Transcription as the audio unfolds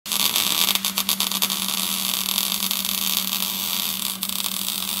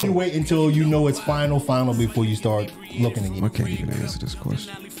You wait until you know it's final before you start looking again. I can't even answer this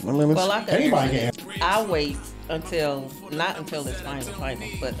question. I mean, Well, I can Anybody can answer. I wait until, not until it's final,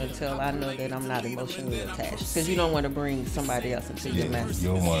 but until I know that I'm not emotionally attached. Because you don't want to bring somebody else into your mess. You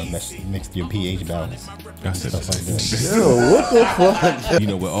don't want to mix your pH balance. That's it. Stuff like that. yo, what the fuck? You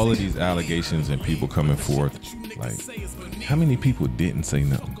know, with all of these allegations and people coming forth, like, how many people didn't say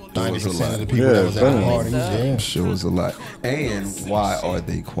nothing? 90% of the people that was at the parties, yeah. Sure was a lot. And why are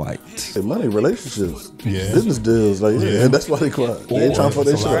they quiet? Hey, money, relationships, Yeah. business deals, like yeah, that's why they quiet. They ain't trying for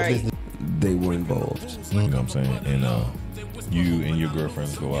their shit. Right. They were involved. You know what I'm saying? And you and your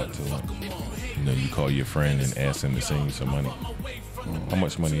girlfriends go out to lunch. You know, you call your friend and ask him to send you some money. How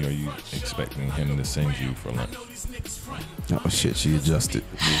much money are you expecting him to send you for lunch? Oh shit, she adjusted.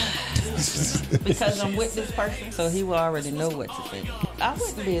 Because I'm with this person, so he will already know what to think. I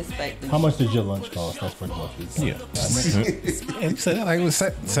wouldn't be expecting. How much does your lunch cost? That's pretty much it. Yeah. And you said that like it was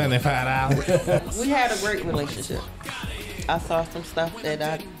 $75. We had a great relationship. I saw some stuff that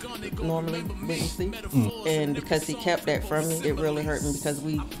I normally wouldn't see. And because he kept that from me, it really hurt me because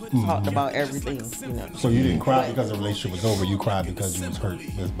we talked about everything, you know. So you didn't cry because the relationship was over. You cried because you was hurt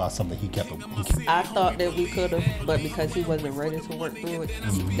about something he kept. I thought that we could have, but because he wasn't ready to work through it,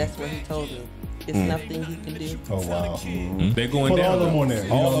 that's what he told me. It's nothing you can do. Oh, wow. They're going Put down. all of them on there. You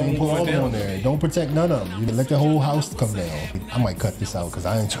know what I mean? Put all of them on there. Don't protect none of them. You let the whole house come down. I might cut this out because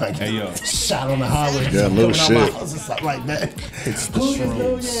I ain't trying to get shot on the highway. Yeah, little shit. My house or something like that. It's the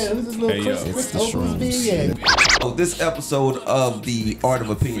shrooms. This is little It's the shrooms. So this episode of the Art of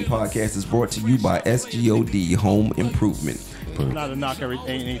Opinion podcast is brought to you by SGOD Home Improvement. Not to knock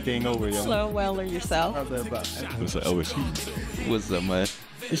anything over, yo. Slow Weller yourself. How's that about? It's an OSU. What's up, man?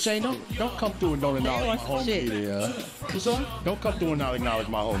 Hey, Shane, don't come through and don't acknowledge my homie Shit. either, What's up? Don't come through and not acknowledge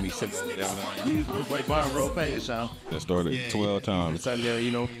my homie sitting over there. You wait by a real page, Sean. That started 12 times. Something there,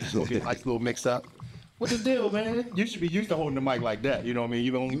 you know, get like a little mix up. What's the deal, man? You should be used to holding the mic like that. You know what I mean?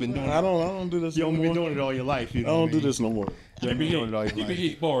 You've only been doing it. I don't do this. You've no only been more. doing it all your life. You I know don't what do mean? this no more. You've been doing it all your You can life.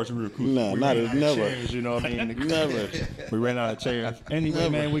 hit bars real quick. Nah, not Ran out of never. chairs, you know what I mean? Never. We ran out of chairs. Anyway,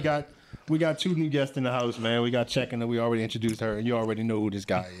 man, we got two new guests in the house, man. We got Check and we already introduced her, and you already know who this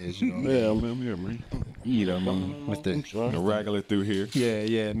guy is. You know, Yeah, man, yeah, man. you know what I mean? Mr. The regular through here.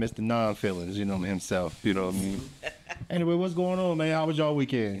 Yeah, Mr. Non-Feelings, you know himself. You know what I mean? Anyway, what's going on, man? How was y'all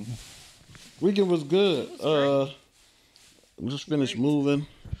weekend? Weekend was good. Just finished moving.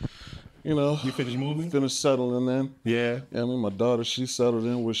 You know, You finished moving? finished settling in. Yeah. Yeah, I mean, my daughter, she settled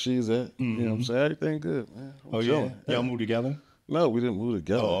in where she's at. You know what I'm saying? Everything good, man. I'm Oh, yeah. chilling. Y'all moved together? No, we didn't move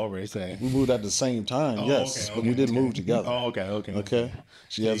together. Oh, already saying. We moved at the same time, Oh, yes, okay, but we didn't move together. Oh, okay. Okay?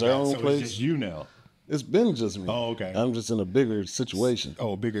 She has her own So it's place. just you now. It's been just me. Oh, okay. I'm just in a bigger situation.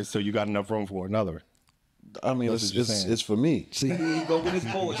 Oh, bigger. So you got enough room for another. I mean, That's what you're saying. it's for me. See, here you go with his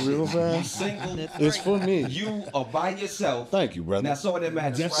bullshit. You know what I'm You saying? single. It's for me. You are by yourself. Thank you, brother. That's all that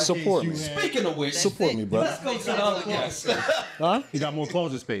matters. Just right? Support me. Speaking of which, Support me, brother. let's go to the other guest. Huh? You got more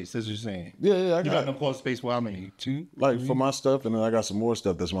closet space, that's what you're saying. Yeah, I You got got enough closet space for how many? Two? like for my stuff, and then I got some more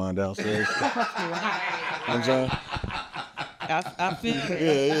stuff that's mine downstairs. You know what I'm saying? I feel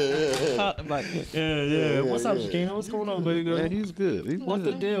it. Yeah. Talked about this. Yeah. What's up, Shakina? What's going on, baby girl? Man, he's good. He's What's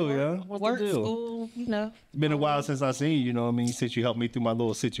the good. deal, yeah? What's Work, the deal? school, you know. Been a while since I seen you, you know what I mean? Since you helped me through my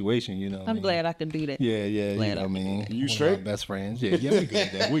little situation, you know what I I'm mean? glad I can do that. Yeah, Glad you know what I I can mean? do that. You straight? Best friends. Yeah, we good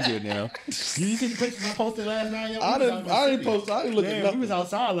now. We good now. You see the pictures I posted last night? I didn't post. I didn't look at Yeah, we nothing. was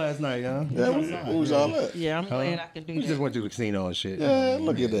outside last night, yeah. Yeah, where was y'all at? Yeah, I'm glad I can do We just that. went to the casino and shit. Yeah,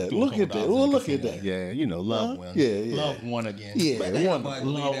 look at that. Look at that. Well, look at that. Yeah, you know, love one. Yeah. Love one again. Yeah, one.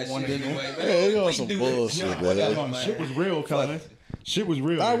 One again. Yeah, you on some bullshit, man. Shit was real, cuz. Shit was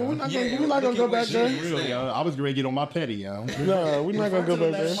real. All right, yo. we're not gonna go back there. Real, yo. I was ready to get on my petty, yo. No, we're not gonna go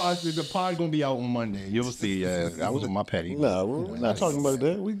back there. The pod gonna be out on Monday. You'll see. I was on my petty. No, we're not talking about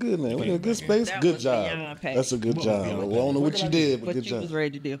that. We good now. We in a good space. That Good was job. beyond petty. That's a good job. Well, I don't know what you did, but What good you was job.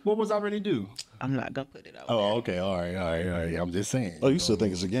 ready to do. What was I ready to do? I'm not gonna put it out. Oh, okay. All right. I'm just saying. Oh, you still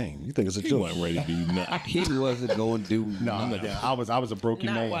think it's a game? You think it's a He joke? wasn't ready to do nothing. He wasn't going to do No, I'm not that. I was a broken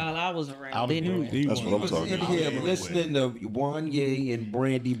Not man. while I was around. I was Then broken. who? That's what I'm in talking about. here listening to Wanye and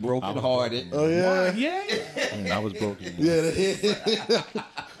Brandy Broken Hearted. Oh yeah, Yeah. I was broken. yeah.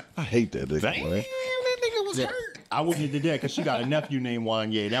 I hate that nigga, man. That nigga was hurt. I wouldn't have did that because she got a nephew named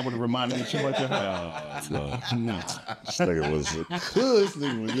Wanye. That would have reminded me too much of her. This nigga was good. This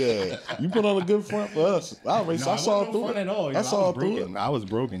nigga was, yeah. You put on a good front for us. I saw it through it. At all. I saw it through it. I was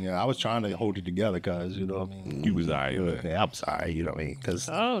broken. Yeah, I was trying to hold it together because you know what I mean. You was alright. Yeah, I was alright. You know what I mean? Because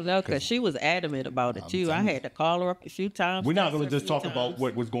Oh no, because she was adamant about it too. I had to call her up a few times. we're not gonna just talk about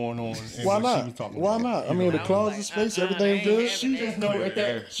what was going on. And Why what she not? was talking Why about. not? I mean, the closet space, everything good. She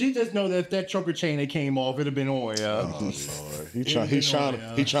just know if that choker chain that came off, it'd have been on. Yeah. Oh Lord, he trying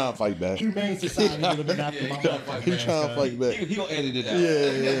to fight back. Humane Society would have been after my motherfucker. He trying to fight back. He gonna edit it out.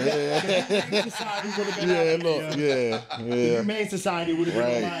 Yeah, look, yeah. Humane Society would have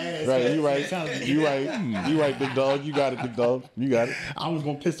been on my ass. Right, you right, big dog. You got it, big dog. You got it. I was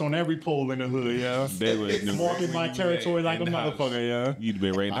gonna piss on every pole in the hood, yeah. They was Marking my territory like a motherfucker, yeah. You'd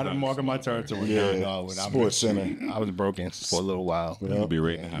been right. I'd have marking my territory. Yeah. No, Sports Center. I was broken for a little while. You'd be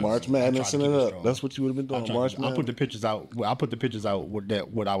right. March Madness in it up. That's what you would have been doing. March I Madness. put the pictures out. I put the pictures out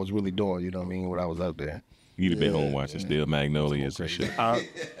what I was really doing. You know what I mean? What I was out there. You'd have been home watching Still Magnolias and shit.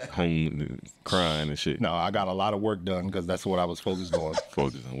 Home crying and shit. No, I got a lot of work done because that's what I was focused on.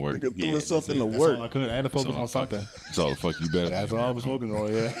 Focus on work. Threw himself in the That's all I work. could. I had to focus on something. That's all the fuck you better. That's all I was focused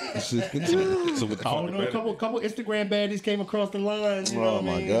on. Yeah. So what the I fuck don't know. A couple Instagram baddies came across the line. You know Oh, what I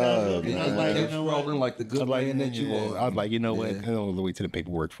my mean? God, I was like, man. you know what? Rolling like the good man that you are. I was like, you know what? I don't wait till the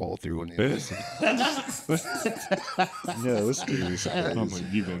paperwork fall through. And Yeah, let's do this.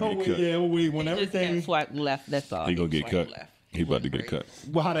 You gonna get cut. yeah, when Just everything. got swiped left. That's all. He gonna get Swipe cut. left. He about to get cut.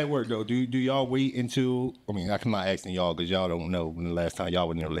 Well, how that work though? Do y'all wait until? I mean, I'm not asking y'all because y'all don't know when the last time y'all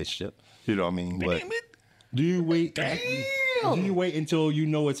were in a relationship. You know what I mean? But do you wait? Do you wait until you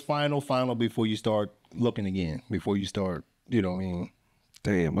know it's final before you start looking again? Before you start, you know what I mean?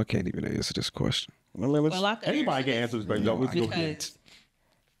 Damn, I can't even answer this question. Well, I can Anybody can answer this, but y'all let's go ahead. because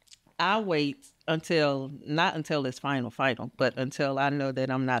I wait until not until it's final, but until I know that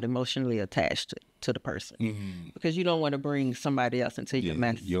I'm not emotionally attached to the person, because you don't want to bring somebody else into your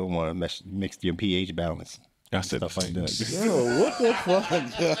mess. You don't want to mix your pH balance. I said Stuff like that. Yo, what the fuck?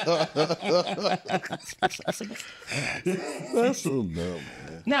 That's so dumb,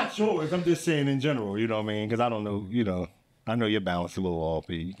 man. Not yours. I'm just saying in general. You know what I mean? Because I don't know. You know, I know your balance a little off.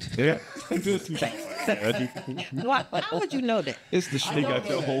 Yeah. How would you know that? It's the They got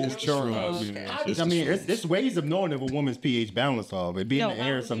your whole charm. I mean, it's ways of knowing if a woman's pH balance off. It be in the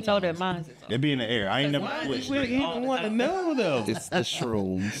air You know sometimes. that mine's is off. It be in the air. I ain't never. We don't want to know though. It's the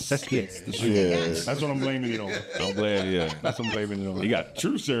shrooms. Yeah. That's what I'm blaming it on. I'm glad. Yeah. That's what I'm blaming it on. He got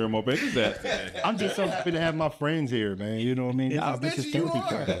true serum up in his ass. I'm just so happy to have my friends here, man. You know what I mean? This is therapy.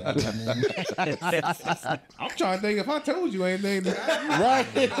 I'm trying to think if I told you anything. Right.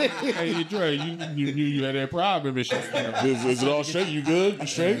 Hey, Dre, you had that problem and shit. Is it all straight? You good? You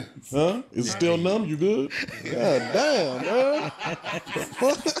straight? Huh? Is it still numb? You good? God damn, man.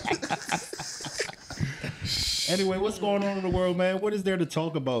 Anyway, what's going on in the world, man? What is there to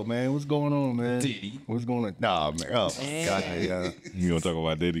talk about, man? What's going on, man? Diddy. What's going on? Nah, man. Oh, my God. Yeah. You gonna talk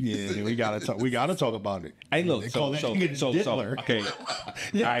about Diddy? Yeah, we gotta talk. We gotta talk about it. Hey, look. They call that nigga Diddler. Okay.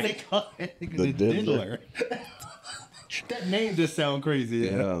 Yeah, they call that nigga the Diddler. That name just sound crazy.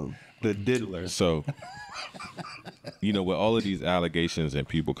 Yeah. The Diddler. So, you know, with all of these allegations and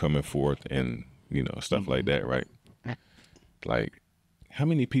people coming forth and, you know, stuff like that, right? Like, how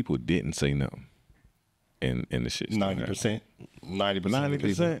many people didn't say no in the shit? 90%.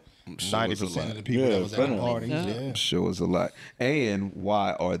 90%. 90% of the people Yeah, that was at the funny. party. Yeah. I'm sure it's a lot. And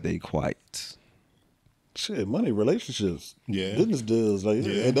why are they quiet? Shit, money, relationships, Yeah. business deals, like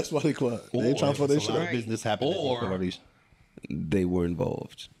that's why they quiet. They ain't trying to fuck their There's a lot shit. of business happening. Or- at parties. They were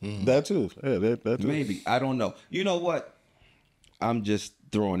involved. That too. Yeah, that too. Maybe. I don't know. You know what? I'm just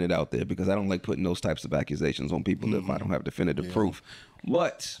throwing it out there because I don't like putting those types of accusations on people if I don't have definitive proof.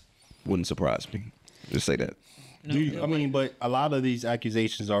 But wouldn't surprise me. Just say that. I mean, but a lot of these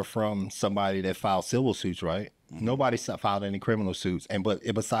accusations are from somebody that filed civil suits, right? Nobody filed any criminal suits, and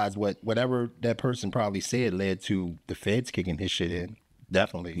besides whatever that person probably said led to the feds kicking his shit in.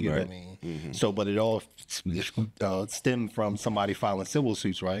 Definitely, you know what I mean. So, but it all stemmed from somebody filing civil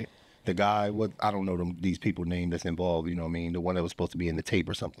suits, right? The guy, I don't know these people name that's involved. You know what I mean? The one that was supposed to be in the tape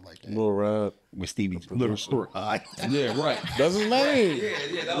or something like that. Lil Rod. With Stevie's little ride. Yeah, right. That's his name.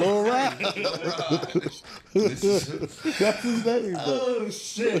 Lil Rod. That's his name. Bro.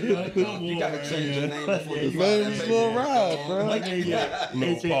 Shit! You gotta change your name before you His name is Lil Rod, bro. That's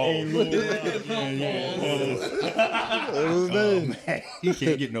his name. You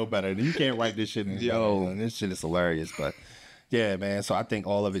can't get no better. You can't write this shit in. Yo, this shit is hilarious. But yeah, man. So I think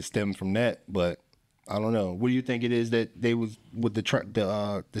all of it stemmed from that. But I don't know. What do you think it is that they was with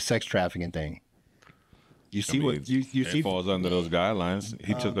the sex trafficking thing? You see I mean, you see it falls under those guidelines.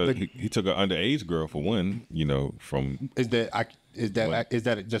 He took an underage girl for one. You know, from is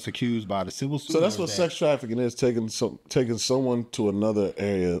that just accused by the civil suit? So that's what sex trafficking is: taking someone to another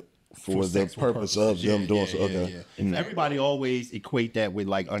area for the purpose of them doing so. Okay. Yeah. Everybody always equate that with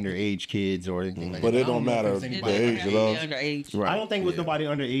like underage kids or anything like But that. it don't matter the age at all. Underage. I don't think it was nobody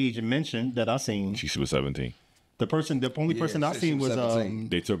underage mentioned that I seen. she was 17. The only person I seen was 17.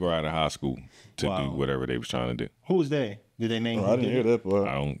 They took her out of high school to do whatever they was trying to do. who was they? Did they name? I didn't hear that part.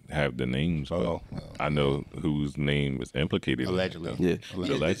 I don't have the names, but I know whose name was implicated. Allegedly. Yeah.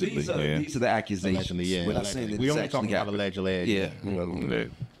 Allegedly, These are the accusations. Allegedly, yeah. Without saying that We it's only actually talking about happened. allegedly. Yeah. Yeah.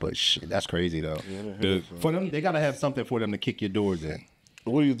 But shit, that's crazy though. The- For them, they gotta have something for them to kick your doors in.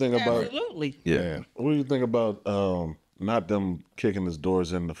 What do you think about? Absolutely. Yeah. What do you think about not them kicking his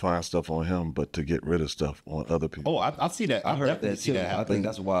doors in to find stuff on him, but to get rid of stuff on other people? Oh, I see that. I heard definitely that see too. that I happen. think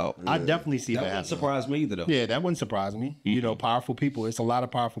that's wild. I definitely see that That wouldn't happen. surprise me either, though. Yeah, that wouldn't surprise me. You know, powerful people. It's a lot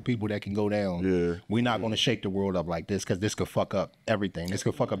of powerful people that can go down. Yeah. We're not going to shake the world up like this because this could fuck up everything. This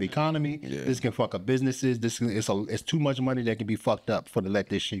could fuck up the economy. This can fuck up businesses. It's too much money that can be fucked up for to let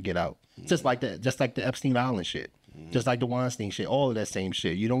this shit get out. Just like that. Just like the Epstein Island shit. Just like the Weinstein shit. All of that same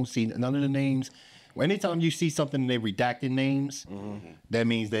shit. You don't see none of the names. Anytime you see something they redacted names, that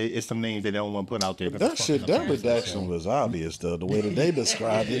means that it's some names they don't want to put out there. That shit, that redaction was obvious though. The way that they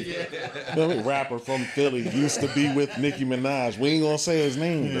described it. You know, rapper from Philly used to be with Nicki Minaj. We ain't gonna say his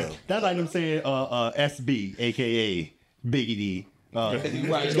name though. That's like them saying SB, aka Biggie D. God. They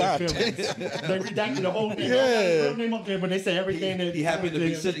redacted the whole name. Yeah. Real name up there, but they say everything that He happened to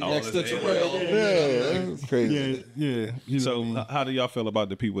be sitting next to Tyrell. Yeah, that's crazy. Yeah. So how do y'all feel about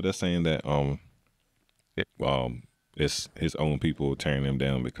the people that's saying that it's his own people tearing him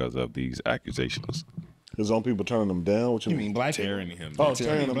down because of these accusations? His own people turning him down. What you You mean? mean black Tearing him Oh, down.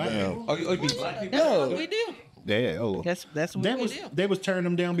 tearing him down. Oh, you mean black people? That's what we do. Yeah, oh. That's what we do. They was turning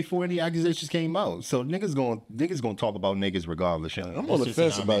them down before any accusations came out. So niggas gonna talk about niggas regardless. I'm on the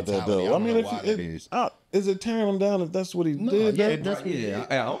fence about that though. I mean, is it tearing him down if that's what he did? Yeah, though? that's what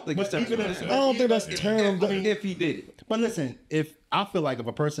I don't think it's I don't think that's tearing him down. if he did it. But listen, if I feel like if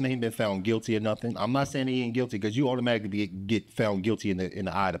a person ain't been found guilty or nothing, I'm not saying he ain't guilty because you automatically get found guilty in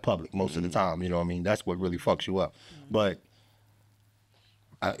the eye of the public most of the time. You know what I mean? That's what really fucks you up. But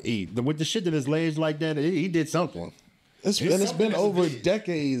with the shit that is alleged like that, he did something. It's been over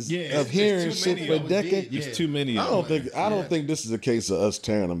decades of hearing shit for decades. It's too many. I don't think this is a case of us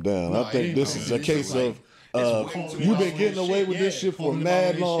tearing them down. I think this is a case of you've been getting away with this shit for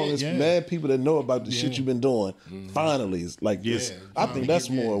mad long. It's mad people that know about the shit you've been doing. Finally, it's like this. I think that's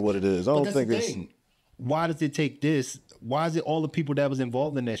more what it is. I don't think it's. Why does it take this? Why is it all the people that was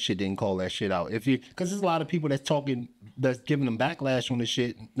involved in that shit didn't call that shit out? Because there's a lot of people that's giving them backlash on the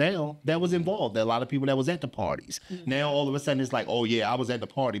shit now that was involved. There are a lot of people that was at the parties. Now all of a sudden it's like, oh yeah, I was at the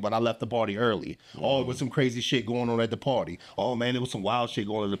party, but I left the party early. Oh, it was some crazy shit going on at the party. Oh man, there was some wild shit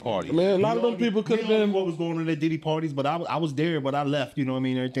going on at the party. Man, a lot of them people could have been what was going on at Diddy parties, but I was there, but I left. You know what I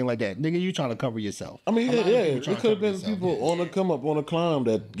mean? Everything like that. Nigga, you trying to cover yourself? I mean, it trying to could have cover been people on the come up, on the climb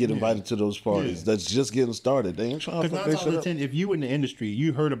that get invited to those parties. That's just getting started. They ain't trying to fuck their shit up. If you in the industry,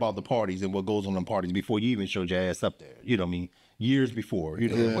 you heard about the parties and what goes on in parties before you even showed your ass up there. You know what I mean? Years before. You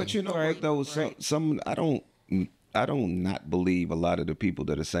know. But you know what though, some I don't not believe a lot of the people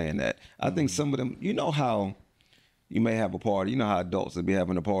that are saying that. I think some of them, you know how you may have a party, you know how adults will be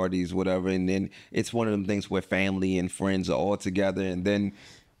having the parties, whatever, and then it's one of them things where family and friends are all together, and then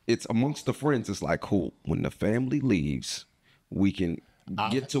it's amongst the friends, it's like, cool, when the family leaves, we can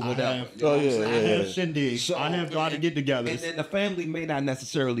get to whatever. I have shindigs. So, I have got to get together. And then the family may not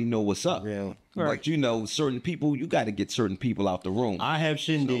necessarily know what's up. Yeah. But you know, certain people, you got to get certain people out the room. I have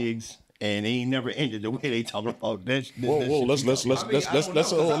shindigs, and they ain't never ended the way they talk about that. Whoa, let's hold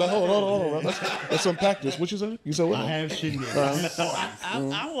on. Let's unpack this. What you said? You said what? I have shindigs.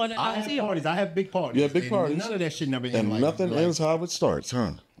 I want to I have see parties. I have big parties. Yeah, big parties. None of that shit never ends. And like nothing like- ends how it starts,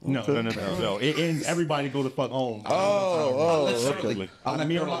 huh? No. It ends. Everybody go to fuck home. Okay. I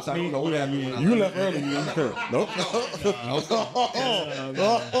mean, You left early. Nope.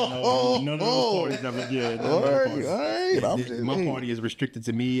 None of those parties ever. Yeah. All right. My party is restricted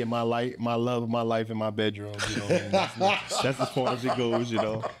to me and my life, my love of my life in my bedroom. You know, what I mean? That's as far as it goes. You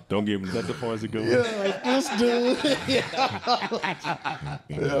know, Don't give him that's as far as it goes. Like this dude.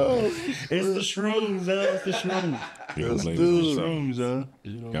 It's the shrooms, It's the shrooms.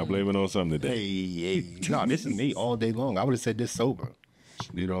 Shrooms, Gotta blame it on something today. Hey. No, this is me all day long. I would have said this sober.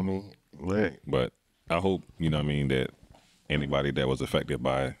 You know what I mean? Right. But I hope, you know what I mean, that anybody that was affected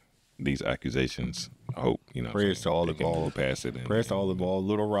by these accusations hope, you know. Prayers to all the ball. Pass it. Prayers to all the ball.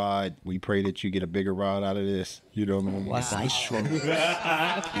 Little rod. We pray that you get a bigger rod out of this. You know what I mean? What's nice shrooms?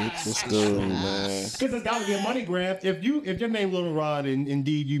 Let's go, man. Because it's got to be a money grab. If your name Little Rod, and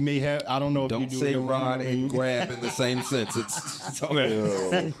indeed you may have, I don't know if Don't you do say it, rod and grab in the same sentence.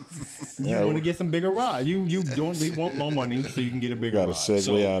 You want to get some bigger rod. You don't want more money so you can get a bigger Got rod. to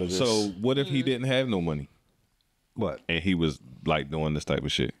segue out of this. So what if he didn't have no money? What? And he was like doing this type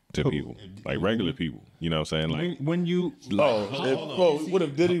of shit to people, like regular people. You know what I'm saying? Like, When you what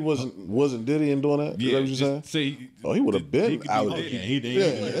if Diddy wasn't Diddy and doing that? Is that what you're saying? See, He would have been out.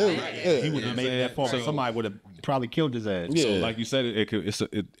 he would have made that far. Somebody would have probably killed his ass. Yeah. So like you said,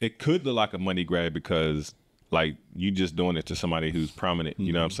 it could look like a money grab because like you just doing it to somebody who's prominent.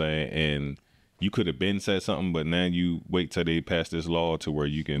 You know what I'm saying? And you could have been said something, but now you wait till they pass this law to where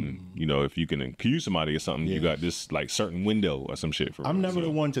you can, you know, if you can accuse somebody of something, you got this like certain window or some shit. I'm never the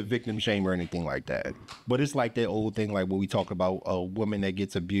one to victim shame or anything like that. But it's like that old thing, like when we talk about a woman that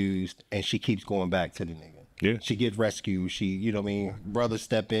gets abused and she keeps going back to the nigga. Yeah. She gets rescued. She, you know what I mean? Brother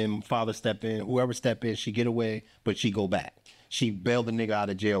step in, father step in, whoever step in, she get away, but she go back. She bailed the nigga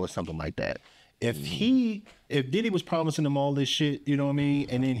out of jail or something like that. If Diddy was promising him all this shit, you know what I mean,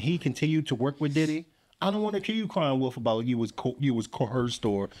 and then he continued to work with Diddy, I don't want to hear you crying wolf about you was coerced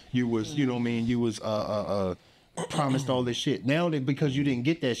or you was, you know what I mean, you was promised all this shit. Now that because you didn't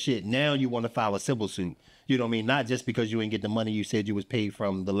get that shit, now you want to file a civil suit. You know what I mean? Not just because you didn't get the money you said you was paid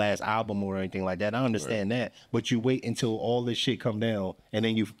from the last album or anything like that. I understand that. But you wait until all this shit come down and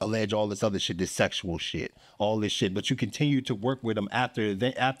then you allege all this other shit, this sexual shit, all this shit. But you continue to work with them after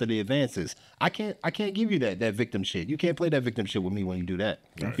the advances. I can't give you that victim shit. You can't play that victim shit with me when you do that.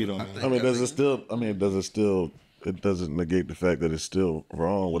 Right. You know what I mean? I mean, it doesn't negate the fact that it's still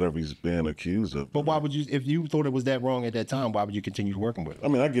wrong, whatever he's being accused of. But why would you, if you thought it was that wrong at that time, why would you continue working with it? I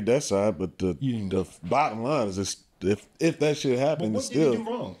mean, I get that side, but the bottom line is this, if that shit happened, it's still. What did he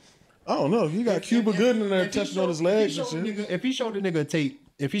do wrong? I don't know. You got Cuba Gooding in there touching on his legs and shit. If he showed the nigga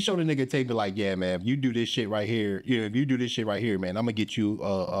a tape, be like, yeah, man, if you do this shit right here, if you do this shit right here, man, I'm gonna get you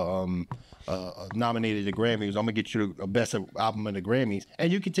nominated to Grammys. I'm gonna get you a best album in the Grammys,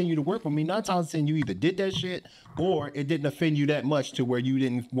 and you continue to work with me. 9 times 10, you either did that shit or it didn't offend you that much to where you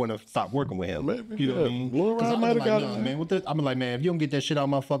didn't want to stop working with him. Maybe, you know what I mean? Lil Rod might have got it. Man. I'm like, man, if you don't get that shit out of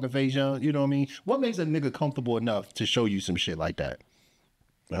my fucking face, young, you know what I mean? What makes a nigga comfortable enough to show you some shit like that?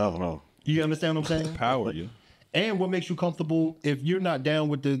 I don't know. You understand what I'm saying? Power, yeah. And what makes you comfortable if you're not down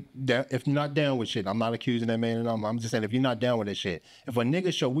with if you're not down with shit. I'm not accusing that man, and I'm just saying if you're not down with that shit. If a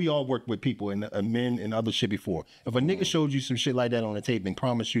nigga we all work with people and men and other shit before. If a nigga showed you some shit like that on the tape and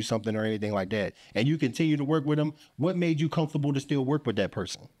promised you something or anything like that, and you continue to work with him, what made you comfortable to still work with that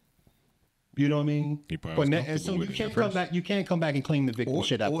person? You know what I mean? And so you can't come back. You can't come back and claim the victim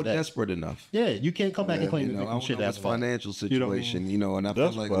shit after or that. desperate enough. Yeah, you can't come back and claim the victim shit after financial situation, and I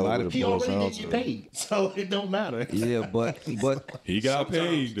feel like a lot of he people. already did get paid, so it don't matter. Yeah, but he got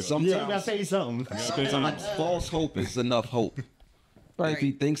paid. Sometimes he got paid something. Sometimes false hope is enough hope. Right? If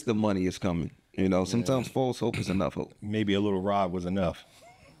he thinks the money is coming, sometimes false hope is enough hope. Maybe a little rod was enough.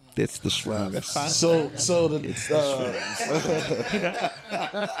 That's the SHROOMS.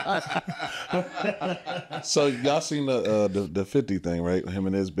 So y'all seen the 50 thing, right? Him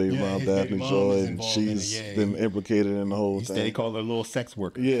and his baby mom, Daphne Joy, and she's been implicated in the whole thing. They call her a little sex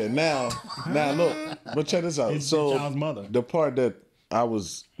worker. Yeah. Now look, but check this out. So child's mother. The part that I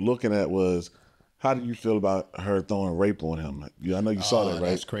was looking at was, how do you feel about her throwing rape on him? I know you saw that, right?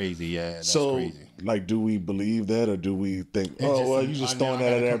 That's crazy. Yeah. That's so, crazy. like, do we believe that, or do we think, you just throwing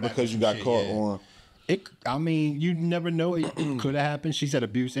that out there because you got caught on? I mean, you never know. It could have happened. She said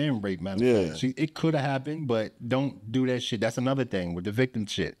abuse and rape, man. Yeah. It could have happened, but don't do that shit. That's another thing with the victim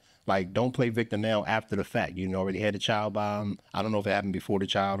shit. Like, don't play victim now after the fact. You already had a child by him. I don't know if it happened before the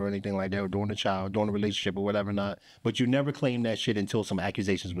child or anything like that, or during the relationship or whatever not. But you never claim that shit until some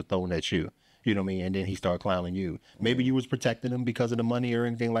accusations were thrown at you. You know what I mean? And then he started clowning you. Maybe you was protecting him because of the money or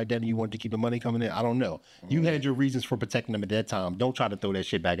anything like that, and you wanted to keep the money coming in. I don't know. You had your reasons for protecting him at that time. Don't try to throw that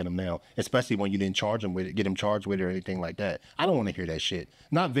shit back at him now, especially when you didn't charge him with it, get him charged with it or anything like that. I don't want to hear that shit.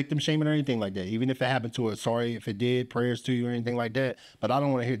 Not victim shaming or anything like that. Even if it happened to her, sorry if it did, prayers to you or anything like that. But I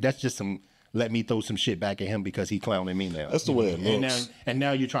don't want to hear. That's just some. Let me throw some shit back at him because he clowning me now. That's the way it looks. And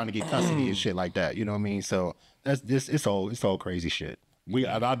now you're trying to get custody and shit like that. You know what I mean? So that's this. It's all crazy shit.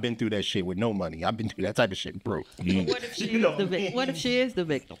 I've been through that shit with no money. I've been through that type of shit, bro. What if she is the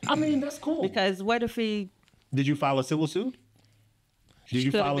victim? I mean, that's cool. Because what if he? Did you file a civil suit? Did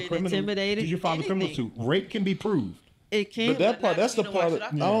you file a criminal? Intimidated? Did you file a criminal suit? Rape can be proved. It can. But that part, that's the part.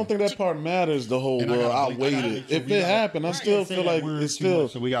 I don't think that part matters. The whole world. I waited. If it happened, I still feel like it's still.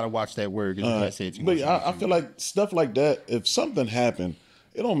 So we gotta watch that word. You can't say it too much. But I feel like stuff like that. If something happened,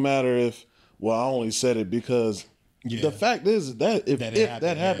 it don't matter if. Well, I only said it because. The fact is that if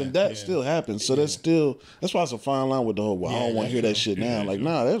that happened, that still happens. So that's why it's a fine line with the whole. Well, I don't want to hear that shit now. Like,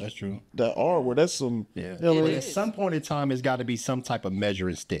 nah, that's true. That R word, that's some. Yeah. You know what I mean? At some point in time, it's got to be some type of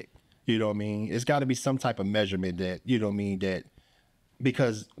measuring stick. You know what I mean? It's got to be some type of measurement that you know what I mean. That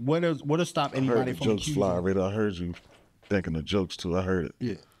because what'll stop anybody from jokes fly, Rita. I heard you thinking of jokes too. I heard it.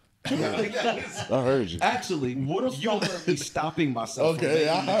 Yeah. I heard you. Actually, you heard me stopping myself. Okay,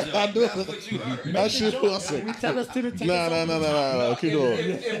 I do. That shit was it. Tell us to the No. Keep going.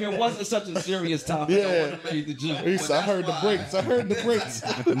 If it wasn't such a serious topic, I would have made the joke. I heard the brakes.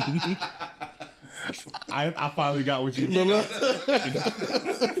 I finally got what you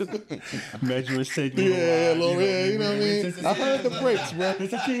measuring stick. Yeah, you know what I mean? I heard the brakes, bro.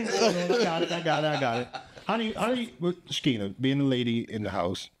 I got it. How do you, Shkina, being a lady in the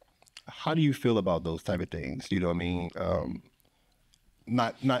house, how do you feel about those type of things? You know what I mean?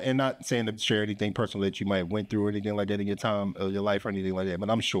 Not saying to share anything personal that you might have went through or anything like that in your time of your life or anything like that, but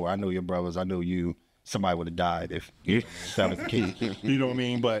I'm sure I know your brothers, I know you, somebody would have died if that was the case. You know what I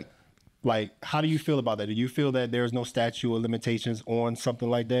mean? But like, how do you feel about that? Do you feel that there's no statute of limitations on something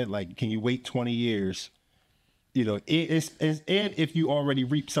like that? Like, can you wait 20 years? You know, and if you already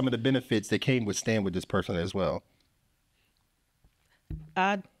reap some of the benefits that came with staying with this person as well.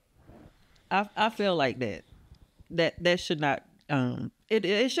 I feel like that should not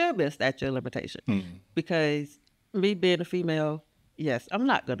it should be a statute of limitation because me being a female, yes, I'm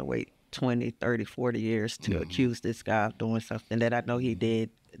not gonna wait 20, 30, 40 years to accuse this guy of doing something that I know he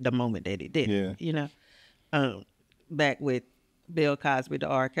did the moment that he did it. Yeah. You know, back with Bill Cosby, the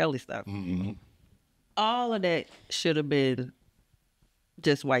R. Kelly stuff. All of that should have been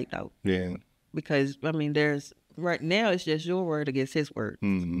just wiped out. Yeah. Because I mean, right now it's just your word against his word,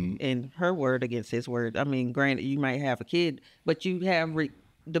 and her word against his word. I mean, granted, you might have a kid, but you have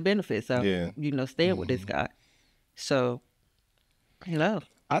the benefits of staying with this guy. So,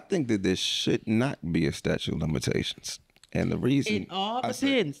 I think that there should not be a statute of limitations, and the reason it all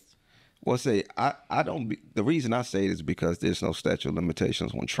depends. The reason I say it is because there's no statute of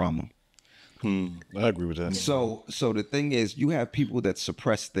limitations on trauma. I agree with that. So the thing is, you have people that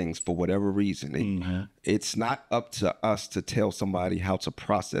suppress things for whatever reason. It's not up to us to tell somebody how to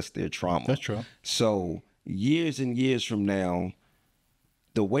process their trauma. That's true. So years and years from now,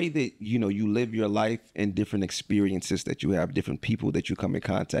 the way that you live your life and different experiences that you have, different people that you come in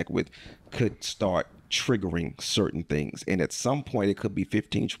contact with, could start triggering certain things. And at some point, it could be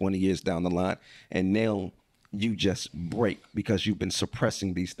 15, 20 years down the line, and now you just break because you've been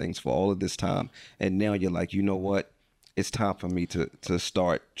suppressing these things for all of this time. And now you're like, you know what? It's time for me to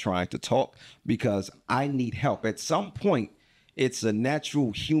start trying to talk because I need help. At some point, it's a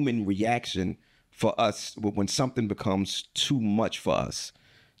natural human reaction for us when something becomes too much for us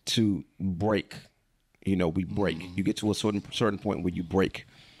to break. We break. You get to a certain point where you break.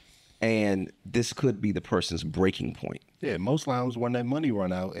 And this could be the person's breaking point. Yeah, most times when that money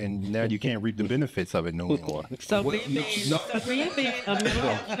run out, and now you can't reap the benefits of it no more. So being a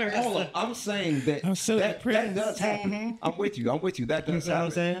middle I'm saying that that does happen. I'm with you. That does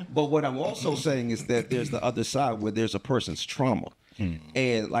happen. But what I'm also saying is that there's the other side where there's a person's trauma.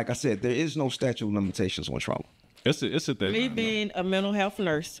 And like I said, there is no statute of limitations on trauma. It's a thing. Me being a mental health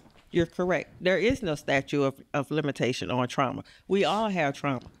nurse, you're correct. There is no statute of limitation on trauma. We all have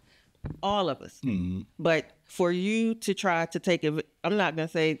trauma. All of us. But for you to try to take it, I'm not going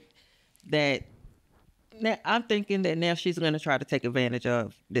to say that. Now, I'm thinking that now she's going to try to take advantage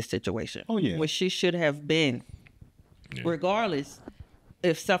of this situation. Oh, yeah. Which she should have been, regardless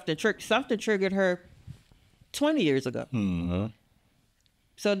if something triggered her 20 years ago.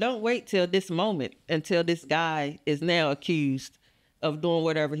 So don't wait till this moment until this guy is now accused of doing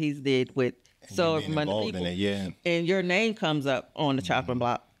whatever he's did with so many people. And your name comes up on the chopping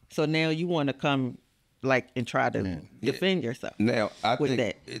block. So now you want to come and try to defend yourself. Now, I think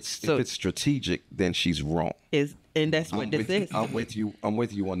that. If it's strategic, then she's wrong. And that's what this is. I'm with you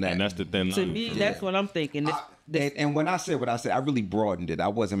on that. And that's the thin line. To me, that's what I'm thinking. And when I said what I said, I really broadened it. I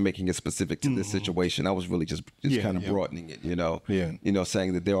wasn't making it specific to this situation. I was really just kind of broadening it,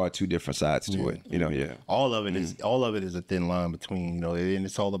 saying that there are two different sides to it. All of it is a thin line between, and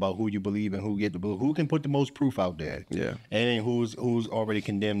it's all about who you believe and who can put the most proof out there. Yeah. And who's already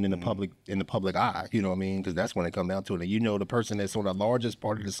condemned in the public eye, you know what I mean? Because that's when it comes down to it. And the person that's on the largest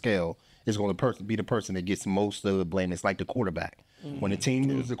part of the scale is going to be the person that gets most of the blame. It's like the quarterback. When the team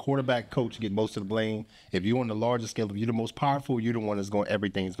loses, the quarterback coach get most of the blame. If you're on the larger scale, if you're the most powerful, you're the one that's going.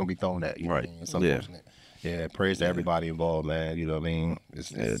 Everything's going to be thrown at you. Right. It's unfortunate. Yeah. Prayers to everybody involved, man. You know what I mean? It's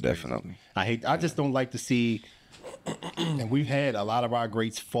definitely. I just don't like to see, and we've had a lot of our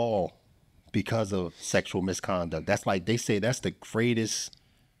greats fall because of sexual misconduct. That's like they say that's the greatest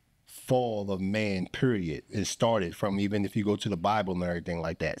fall of man, period. It started from, even if you go to the Bible and everything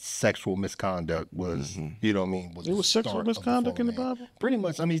like that, sexual misconduct was, you know what I mean? It was sexual misconduct in the Bible? Pretty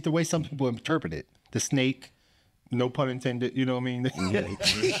much. I mean, it's the way some people interpret it. The snake, no pun intended, you know what I mean?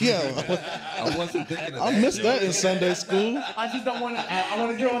 Yeah. I wasn't thinking of I missed that in Sunday school. I just don't want to, I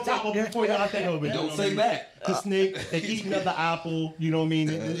want to get on top of it before y'all think of it. Don't say that. The snake, the eating of the apple, you know what I mean?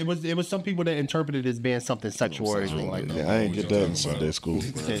 It was some people that interpreted it as being something sexual or anything like that. Yeah, I ain't get that in Sunday school.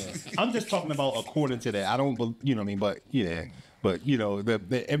 Yeah. I'm just talking about according to that. I don't, you know what I mean? But you know,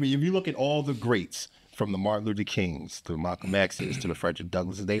 I mean, if you look at all the greats, from the Martin Luther Kings to Malcolm X's to the Frederick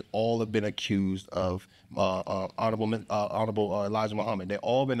Douglasses, they all have been accused of Honorable Elijah Muhammad. They've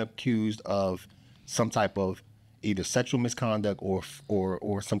all been accused of some type of either sexual misconduct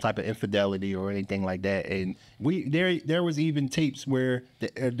or some type of infidelity or anything like that. And there was even tapes where the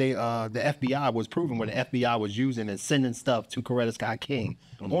FBI was proven where the FBI was using and sending stuff to Coretta Scott King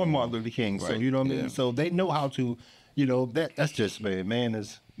or Martin Luther King. Right. So you know what I mean. So they know how to, you know, that's just man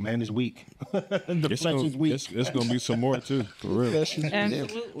is weak. The flesh is weak. It's gonna be some more too, for real.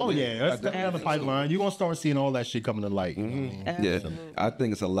 Absolutely. Oh yeah, that's another pipeline. You're gonna start seeing all that shit coming to light. Yeah, I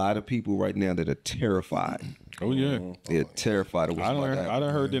think it's a lot of people right now that are terrified. Oh yeah, They're terrified of what's I about to happen.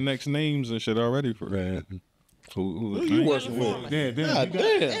 done heard the next names and shit already for Who you working with? Yeah, God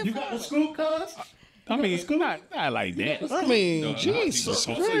damn. you got the scoop, cuz? I mean, not like that. I mean, Jesus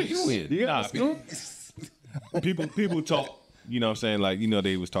Christ. People talk, you know what I'm saying, like, you know,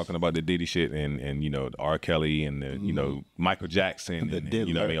 they was talking about the Diddy shit and you know, R. Kelly and the, you know, Michael Jackson and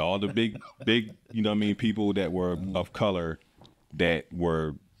you know what I mean, all the big, you know what I mean, people that were of color that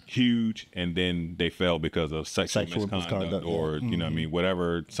were huge and then they fell because of sexual misconduct or, you know what I mean,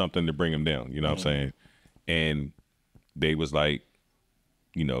 whatever, something to bring them down, you know what I'm saying? And they was like,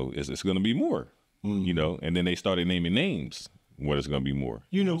 you know, it's going to be more, you know, and then they started naming names. What is going to be more?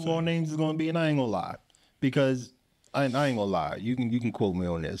 You know who our names is going to be, and I ain't gonna lie, because I ain't gonna lie. You can quote me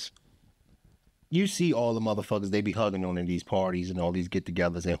on this. You see all the motherfuckers they be hugging on in these parties and all these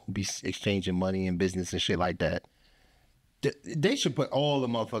get-togethers and who be exchanging money and business and shit like that. They should put all the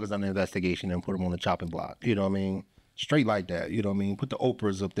motherfuckers on the investigation and put them on the chopping block. You know what I mean? Straight like that. You know what I mean? Put the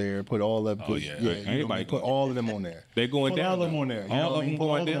Oprahs up there. Put all of put all of them on there. They're going down. All of them on there. You know what I mean? Put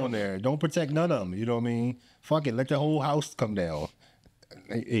all of them on there. Don't protect none of them. You know what I mean? Fuck it. Let the whole house come down.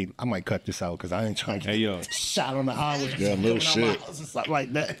 Hey, I might cut this out because I ain't trying to get shot on the highway. Yeah, no shit. Something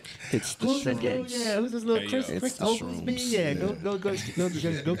like that. It's the shrooms. Yeah, who's this little Chris Oaklesby?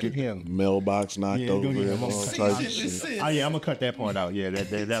 Yeah, go get him. Mailbox knocked over and all types of shit. Oh yeah, I'm gonna cut that point out. Yeah,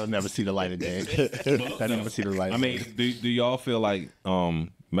 that'll never see the light of day. That'll never see the light. I mean, do y'all feel like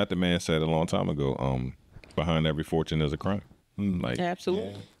Method Man said a long time ago, behind every fortune is a crime? Like,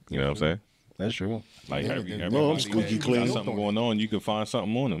 Absolutely. you know what I'm saying? That's true. Like No, I'm squeaky clean. got something going on, you can find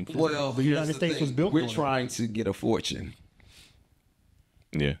something on them. Well, The United States was built We're on it. trying to get a fortune,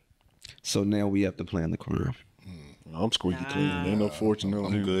 Yeah. so now we have to plan the crime. I'm squeaky clean. Ain't no fortune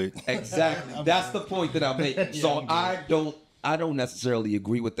on me. Good. Exactly. That's the point that I'm making. So I don't necessarily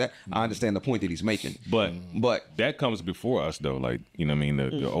agree with that. I understand the point that he's making. But But that comes before us though, like, you know what I mean,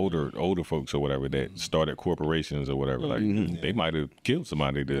 the older folks or whatever that started corporations or whatever, like they might have killed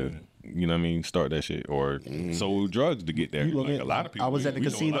somebody to, you know what I mean, start that shit or sold drugs to get there. You look Like at- a lot of people. I was at the we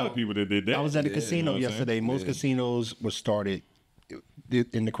know casino. a lot of people that did that. I was at the You casino know what I'm saying? yesterday. Most casinos were started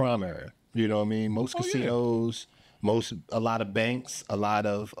in the crime area. You know what I mean? Most casinos, a lot of banks, a lot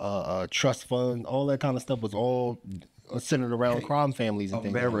of trust funds, all that kind of stuff was all centered around crime families and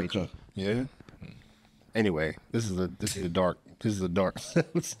things. America. Yeah. Anyway, this is a dark.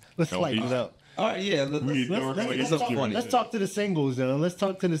 let's lighten it up. all right, yeah. Let's talk to the singles, let's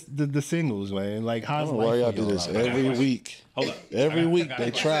talk to the singles, man. Like, how's I don't know why life y'all for do y'all? this every week. Hold up. Every week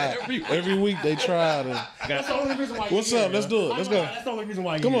they try. Every week they try to. That's the only reason why. What's up? Let's do it. Let's go. That's the only reason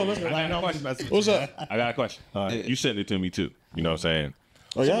why. Come on, let's let's go. What's up? I got a question. You sent it to me too. You know what I'm saying?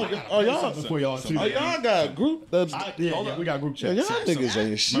 Oh y'all Before y'all too. y'all got a group. Yeah, we got group chat. Y'all niggas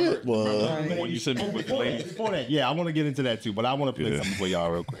ain't shit, boy. When you sent me with the lady. Before that, yeah, I want to get into that too, but I want to play something for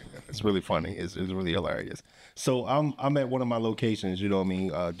y'all real quick. It's really funny. It's really hilarious. So I'm at one of my locations, you know what I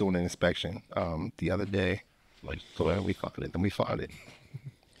mean, doing an inspection the other day. Like, so we found it.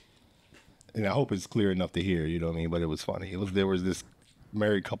 And I hope it's clear enough to hear, you know what I mean, but it was funny. There was this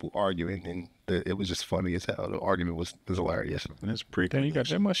married couple arguing, and it was just funny as hell. The argument was hilarious. That's pretty. Damn, you got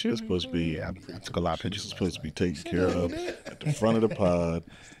that much shit? It's supposed to be. I took a lot of pictures. It's supposed to be taken care of at the front of the pod.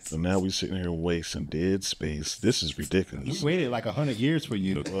 So now we sitting here wasting dead space. This is ridiculous. We waited like 100 years for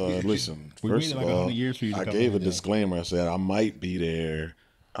you. Listen, We first waited of like all, 100 years for you to I come gave in a here. disclaimer. I said I might be there.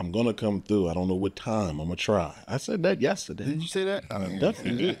 I'm gonna come through. I don't know what time. I'm gonna try. I said that yesterday. Did you say that? I don't know.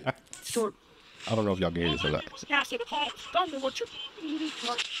 Definitely did. I don't know if y'all gave this or not.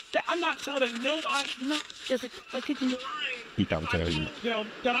 I'm not telling no, I'm not just He probably tell you.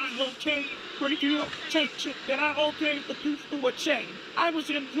 that I'm okay for you take that I'm okay to do through a chain. I was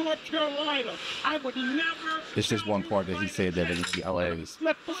in North Carolina. I would never It's just one part that he said that is hilarious.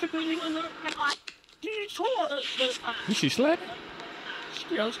 let possibly Is she slapping?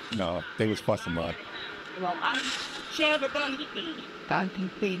 No, they was fussing about it. Well, I share the body. I can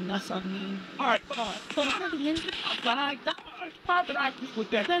see nothing. All right, but I with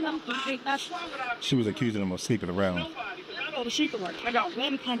that. Then I'm thinking that's why would I. She was accusing him of sleeping around. I know the secret. I got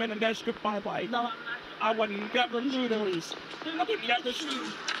one comment and that's goodbye. Bye. No, I wouldn't get the noodles. Look at me at the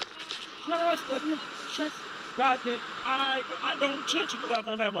shoes. Just God, I don't touch it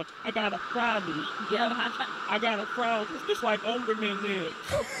whatever. I got a problem. Yeah, I got a problem. It's just like older men did.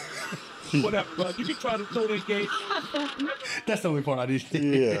 Whatever. You can try to throw this game. That's the only part I did.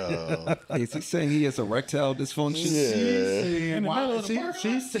 Yeah. Is he saying he has erectile dysfunction? Yeah. In the middle of the part.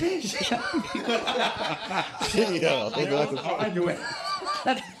 She's saying.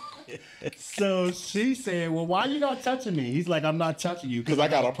 So she said, well, why you not touching me? He's like, I'm not touching you Because I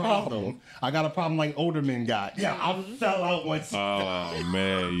got a problem. I got a problem like older men got. Yeah, I fell out once. Oh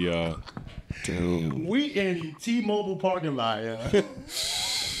man, yeah. Dude. We in T-Mobile parking lot. Yeah.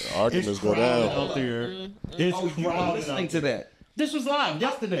 Arguments go down. Out there. It's You were crowded listening out to there. that. This was live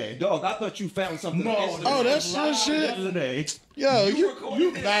yesterday. Dog, I thought you found something. No, Oh, that's live some shit. yesterday. Yo,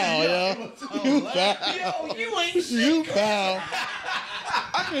 you foul, yo. You foul. You foul.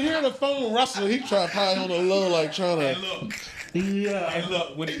 I can hear the phone rustle. He tried probably on the low, like trying to. Yeah. Hey,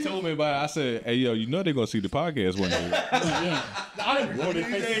 look, when he told me about it, I said, "Hey, yo, you know they're gonna see the podcast one day." I didn't know they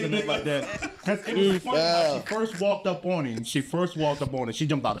faces and like that. It was funny how she first walked up on him. She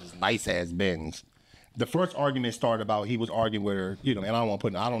jumped out of his nice ass Benz. The first argument started about he was arguing with her,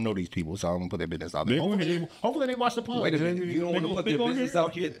 and I don't know these people, so I don't put their business out there. Hopefully they watch the podcast. Wait a minute, you don't want to put their business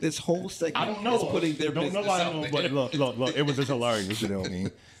out here? This whole segment I don't know. is putting their don't business know why out there. But look, it was just hilarious, you know what I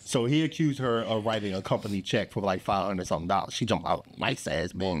mean? So he accused her of writing a company check for like $500-something. She jumped out, nice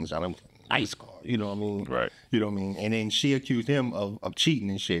ass Benz, nice car, you know what I mean? Right. You know what I mean? And then she accused him of cheating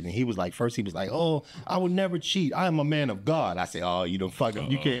and shit. And he was like, oh, I would never cheat. I am a man of God. I said, oh, you don't fuck up.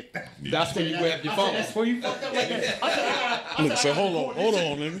 You can't. That's when you grab your phone. That's where you fucked up like that. Nigga say, hold on,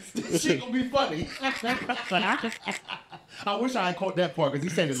 nigga. This shit gonna be funny. I wish I had caught that part because he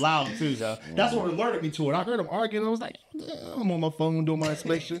said it loud too, so that's what alerted me to it. I heard him arguing. I was like, I'm on my phone doing my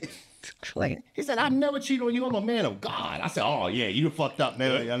explanation. He said, I never cheat on you. I'm a man of God. I said, oh, yeah, you fucked up,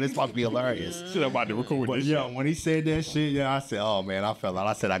 man. Yeah, this must be hilarious. Shit, I'm about to record But this. yeah, when he said that shit, I said, oh, man, I fell out.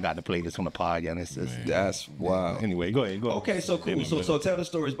 I said, I got to play this on the pod. Yeah, That's wild. Anyway, go ahead. Okay, so cool. So tell the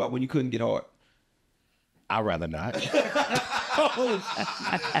stories about when you couldn't get hard. I'd rather not.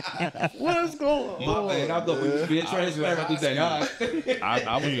 What's going on? My bad. I thought we was being transparent today. All right.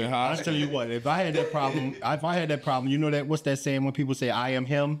 I was in high I'll tell you what, if I had that problem, you know that, what's that saying when people say, I am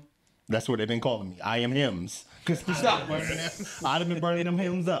him? That's what they've been calling me. I am hymns. Because I'd have been burning them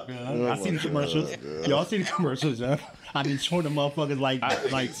hymns up. I seen the commercials. Y'all see the commercials, huh? I been showing them motherfuckers like I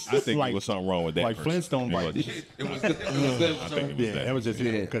think there was something wrong with that. like person. Flintstone It was- bikes. It was good. It was good. I think it was Yeah, that. that was just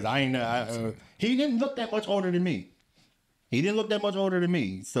it. Because he didn't look that much older than me.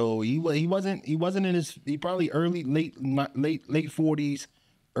 So he wasn't in his, he probably late 40s,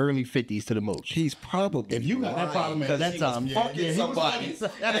 early 50s to the most. He's probably. If you got that problem at that time, fucking somebody.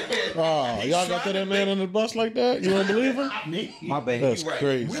 Oh, y'all got that man on the bus like that? You don't believe her? My bad. That's You're right.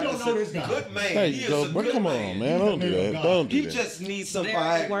 crazy. We don't know this guy. Good man. There He you is go, a bro. good Come man. on, man. Don't do that. Don't He do that. just needs some The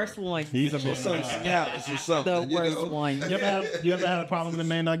vibe. worst one. He's a Or some scallops or something. The you worst know? one. You ever had a problem with a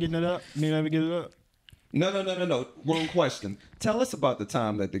man not getting it up? You never get it up? No. Wrong question. Tell us about the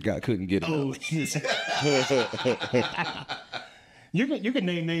time that the guy couldn't get it. Oh, you can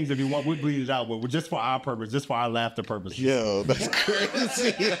name names if you want. We'll bleed it out, but just for our purpose, just for our laughter purposes. Yo, that's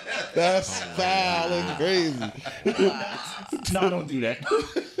crazy. That's foul and crazy. No, don't do that.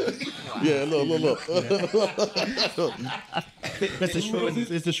 Yeah, look. That's the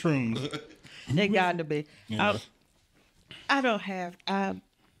shrooms. It's the shrooms. It got to be. I don't have.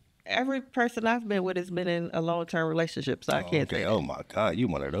 Every person I've been with has been in a long-term relationship, so I can't say. Oh my God, you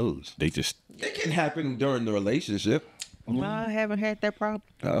one of those. They just It can happen during the relationship. No, I haven't had that problem.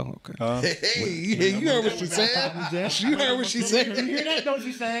 Oh, okay. Hey, you heard what she said? You heard what she said? You hear that? Don't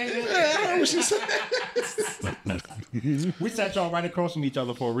you say? Yeah, I heard what she said. We sat y'all right across from each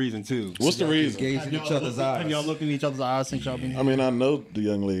other for a reason too. What's the reason? Gaze in each other's eyes. Have y'all looked in each other's eyes since y'all been here? I mean, I know the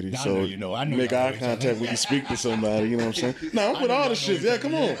young lady, so know you know. I know make y'all eye know each other. contact when you speak to somebody. You know what I'm saying? No, I'm with all the shit. Yeah,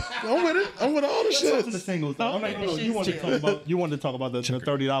 come on. I'm with it. I'm with all the Let's talk to the shit. singles. Though. I'm like, look, you wanted to talk about the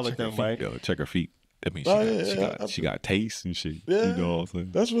 $30 thing, right? Yo, check her feet. That means she got taste and shit. Yeah, You know what I'm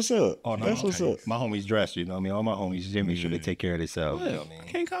saying? that's what's up. Oh, no, That's what's up. My homies dress, you know what I mean? All my homies, they make sure they take care of themselves. You know what I mean?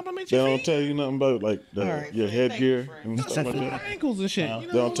 Can't compliment They your don't feet. tell you nothing about like your headgear and stuff like that. Ankles and shit. They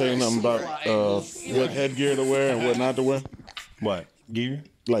don't tell you nothing about what headgear to wear and what not to wear. What? Gear?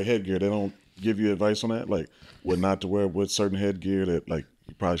 Like headgear, they don't give you advice on that. Like what not to wear, what certain headgear that like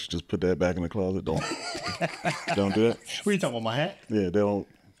you probably should just put that back in the closet. Don't do that. What are you talking about, my hat? Yeah, they don't.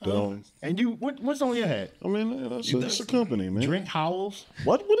 And you, what's on your hat? I mean, that's a company, man. Drink Howells?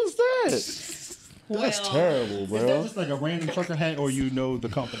 What is that? That's terrible, Is that bro. just like a random trucker hat, or you know the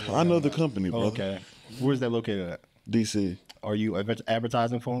company? I know the company, bro. Okay. Where's that located at? DC. Are you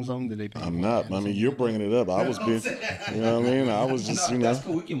advertising for them something? Did they pay I'm you? not. I mean, you're bringing it up. I was being, you know what I mean? I was just, you know. That's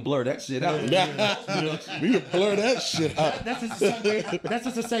cool. We can blur that shit out. We can blur that shit out. That's just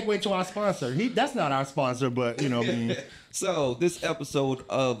a segue to our sponsor. That's not our sponsor, but you know what I mean. So, this episode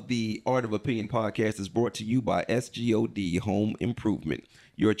of the Art of Opinion podcast is brought to you by SGOD Home Improvement,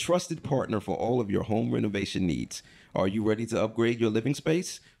 your trusted partner for all of your home renovation needs. Are you ready to upgrade your living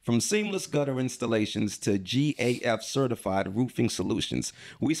space? From seamless gutter installations to GAF certified roofing solutions,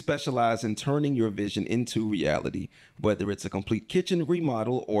 we specialize in turning your vision into reality. Whether it's a complete kitchen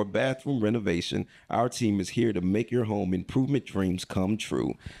remodel or bathroom renovation, our team is here to make your home improvement dreams come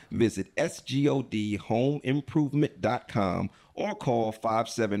true. Visit sgodhomeimprovement.com or call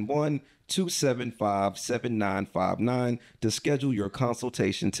 571-275-7959 to schedule your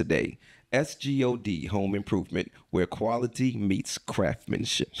consultation today. SGOD Home Improvement, where quality meets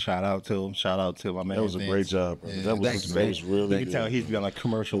craftsmanship. Shout out to him. Shout out to my man. That was a great job, bro. That was really You good. can tell he's been on a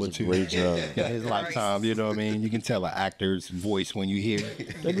commercial or two. Great job. In his lifetime, you know what I mean? You can tell an actor's voice when you hear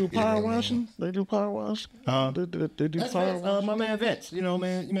it. They do power washing? They do power washing? They do That's power washing? my man Vince. You know,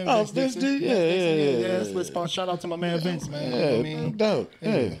 man. You remember Oh, Vince D? Yeah. That's what sponsor. Shout out to my man Vince, man. You know Yeah, what I mean? dope.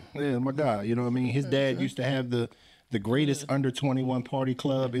 Yeah. Yeah, my guy. You know what I mean? His dad used to have the greatest under 21 party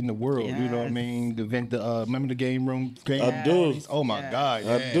club in the world. You know what I mean? The remember the game room? I do. Parties? Oh my God.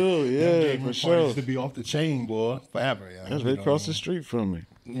 Yeah. I do, Them yeah, game for room sure. parties to be off the chain, boy, forever. Yeah. That's You right know across what the street from me.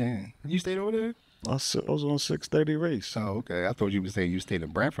 I mean? Yeah. You stayed over there? I was on 630 Race. Oh, okay. I thought you were saying you stayed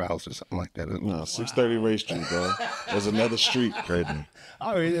in Bradford House or something like that. No, 630 Race Street, bro. There's another street, Creighton.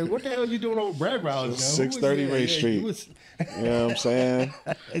 All right, what the hell you doing over Bradford House? man? 630 Race Street. You know what I'm saying?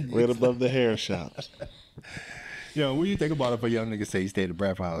 Right above the hair shop. Yo, what do you think about if a young nigga say he stayed at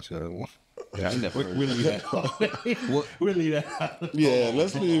Bradford House? Yo? Yeah, I never heard We'll leave that. We'll leave that. Yeah,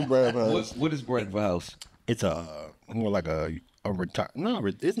 let's leave Brad House. What is Bradford House? It's more like a retire. No,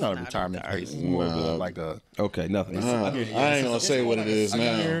 it's not a retirement place. It's more of like a. Okay, nothing. I ain't gonna say what it is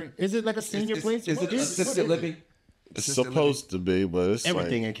now. Is it like a senior place? Is it assisted living? It's supposed to be, but it's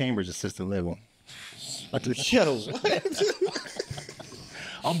Everything in Cambridge is assisted living. like yo, what?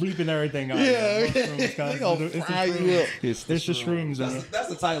 I'm bleeping everything out. Yeah, They gonna fry you up. It's the shrooms. That's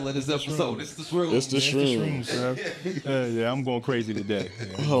the title of this episode. It's the shrooms. It's the shroom. Yeah, I'm going crazy today.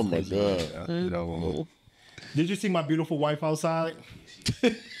 Yeah, Oh my god. you know, did you see my beautiful wife outside?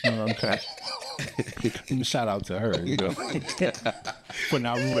 Okay. Shout out to her, you know. For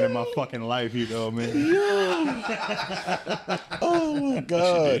not ruining my fucking life, you know what I mean? Oh my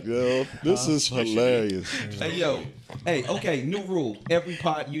god, yo. This is hilarious. Hey, yo. Hey, okay, new rule. Every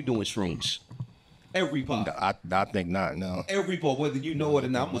pod you doing shrooms. Every pod. I think not, no. Every pod, whether you know it or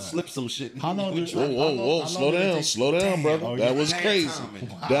not, I'm going to slip some shit. How long do Whoa, slow down, brother. Oh, That yeah. was crazy.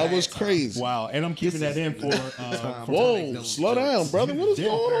 That was crazy. Wow, and I'm keeping that in for Whoa, slow down, brother. What is going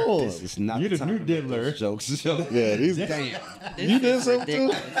on? It's not You're the new Diddler. jokes. Yeah, these. Damn. You did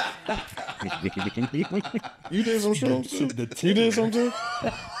something too? You did some shrooms too? You did something too?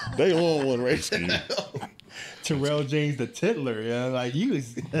 They on one right now. Tyrell James the TITDLER, yeah, like you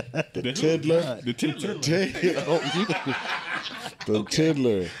is The Tiddler. The Tiddler. The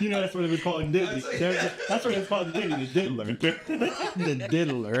Tiddler. you know that's what they call it. That's what it's called. The Diddler. The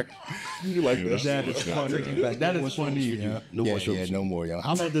Diddler. You like that? That is funny. That is funny. Yeah. No more Yeah, shrooms. no more, yo.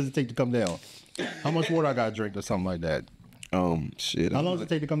 How long does it take to come down? How much water I gotta drink or something like that? Shit. How long does it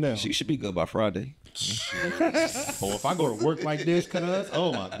take to come down? She should be good by Friday. Oh, if I go to work like this, cuz,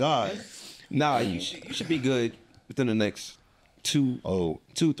 oh my God. Nah, you should be good within the next 2,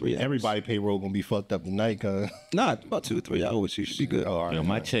 3 hours. Everybody payroll gonna be fucked up tonight, cause Nah, about 2 or 3 hours. You should be good. all right.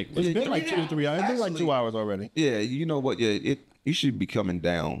 My check It's been like 2 or 3 hours. It's been like 2 hours already. Yeah, you know what? Yeah, you should be coming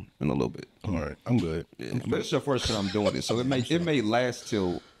down in a little bit. All right, I'm good. Yeah. But it's your first time doing it, so it may last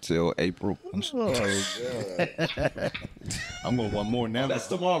till April. I'm gonna want more now. That's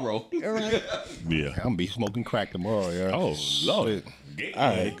tomorrow. Yeah. I'm gonna be smoking crack tomorrow. Yeah. Oh Lord. All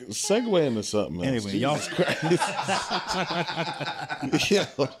right, segue into something else. Anyway, y'all. Yeah.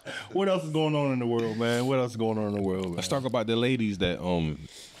 What else is going on in the world, man? What else is going on in the world? Man? Let's talk about the ladies that Oh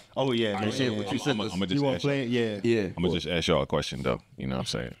yeah, man. shit, what you said. I'ma just You want to ask play it? Yeah. Yeah. I'm gonna just ask y'all a question though. You know what I'm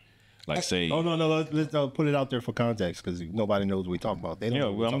saying? Like say Oh no, let's put it out there for context because nobody knows what we talk about. They don't. yeah,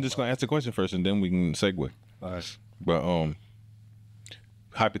 know what well we I'm talk just gonna ask the question first and then we can segue. about. All right. But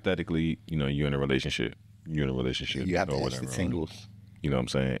hypothetically, you know, you're in a relationship. You have or to ask whatever. the singles. You know what I'm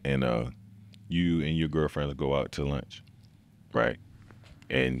saying? And you and your girlfriend go out to lunch, right?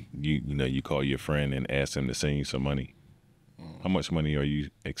 And you call your friend and ask him to send you some money. How much money are you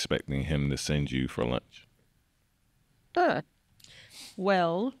expecting him to send you for lunch?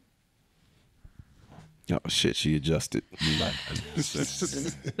 Well, Oh shit, she adjusted.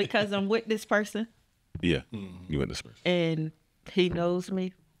 because I'm with this person Yeah, you and this person. and he knows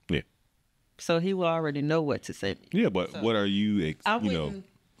me, Yeah, so he will already know what to say. yeah. But what are you? I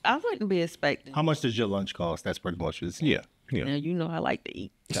wouldn't be expecting. How much does your lunch cost? That's pretty much it. Yeah, yeah. And you know I like to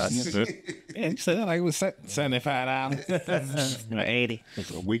eat. Yeah, you said that like it was $75, 80.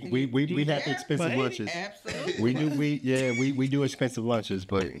 We have expensive lunches. Absolutely. We do expensive lunches,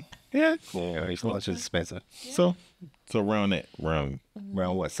 but Yeah, lunch is expensive. So around around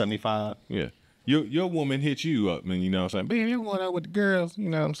what, 75? yeah. Your woman hit you up, and you know what I'm saying, babe, you're going out with the girls. You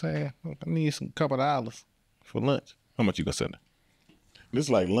know what I'm saying? I need some couple of dollars for lunch. How much you gonna send her? This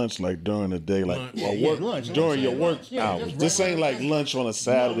like lunch, like during the day, like lunch during your work hours. This ain't like lunch on a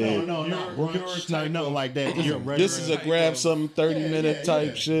Saturday. No, nothing like that. This is a grab something 30-minute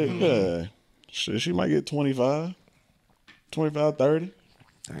type shit. Yeah. Shit, she might get 25, 30.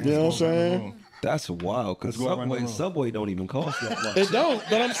 You know what I'm saying? That's wild, because Subway don't even cost that much. It don't,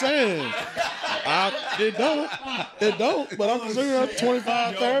 but I'm saying. It don't, but I'm saying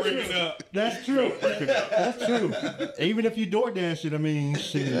 25, 30. That's true. That's true. Even if you DoorDash it, I mean,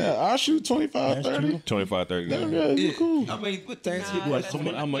 shit. Yeah, I'll shoot 25, 30. 25, 30. Yeah, you cool. I mean, what thanks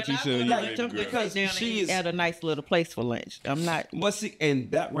How much you send you? Because she is at a nice little place for lunch. I'm not. But see, and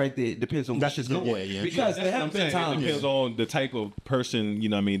that right there depends on That's what she's just going. good, yeah. Because there have been It times. depends on the type of person, you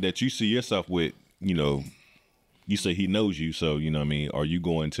know what I mean, that you see yourself with. You know, you say he knows you, so you know what I mean. Are you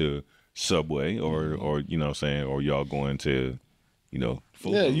going to Subway or you know what I'm saying, or y'all going to, you know,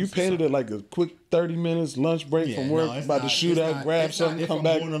 Yeah, you painted it like a quick 30 minutes lunch break from work, about to shoot out, grab something, come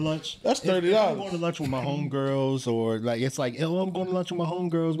back. Going to lunch, That's $30. If I'm going to lunch with my homegirls, or like it's like, oh, I'm going to lunch with my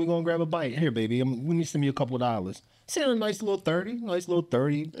homegirls. We're gonna grab a bite. Here, baby, we need to send me a couple of dollars. Send her a nice little 30.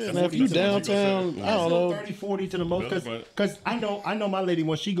 Yeah, man, if you downtown, I don't know. 30, 40 to the most, because I know my lady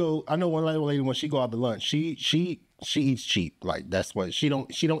when she go. I know one lady when she go out to lunch, she eats cheap. Like that's what she don't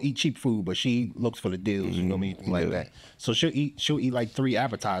eat cheap food, but she looks for the deals. You know what I mean, like that. So she'll eat like 3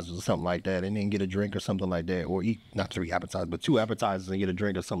 appetizers or something like that, and then get a drink or something like that, or eat not 3 appetizers, but 2 appetizers and get a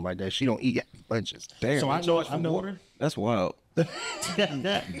drink or something like that. She don't eat lunches. Damn, so I know water. That's wild. But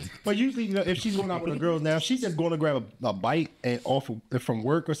usually, you know, if she's going out with the girls now, she's just going to grab a bite and off from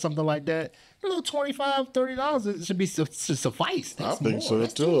work or something like that. A little $25, $30 should be suffice. I think so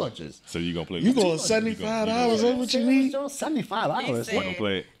That's too. 2 lunches. So you gonna play? You going $75? Is what you need? $75. They Gonna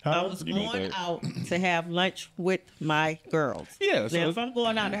play it? I was going out to have lunch with my girls. Yeah, so Now, if I'm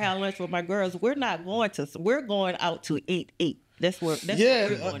going out to have lunch with my girls, we're going out to eat. That's what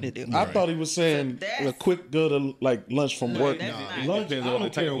we're going to do. I thought he was saying a quick go to like lunch from work. Lunch, Depends I on the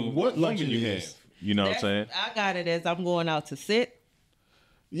don't type care of what lunch you have. You know what I'm saying? I got it as I'm going out to sit.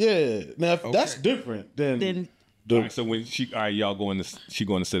 Yeah. Now if that's different Then All right, so when y'all going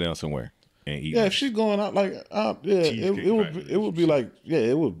to sit down somewhere and eat. yeah, if she's going out like it would be like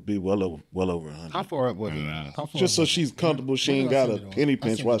it would be well over 100. How far up was it? Just so she's comfortable, she ain't got a penny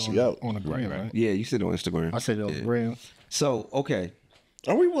pinch while she out. On the gram, right? Yeah, you said on Instagram. I said it on the gram. So okay,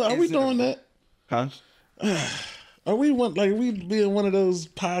 Are we doing that? huh? Are we be in one of those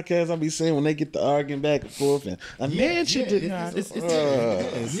podcasts I be saying when they get the arguing back and forth and a man should do. Yeah, let's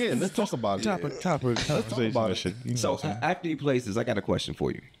talk about it. Top of the conversation. about That it. shit, you know So what I'm saying? after he plays this, I got a question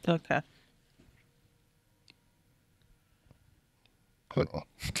for you. okay. Hold on.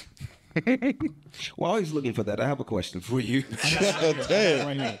 While he's looking for that, I have a question for you. Damn.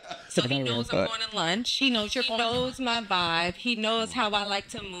 Right here. So he knows I'm going to lunch. He knows my vibe. He knows how I like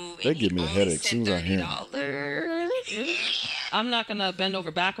to move. They give me a headache as soon as I hear him. $30. I'm not gonna bend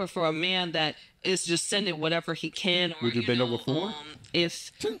over backward for a man that is just sending whatever he can. Or, Would you bend over for?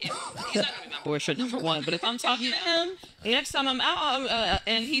 If he's not gonna be my boyfriend, number one. But if I'm talking to him, the next time I'm out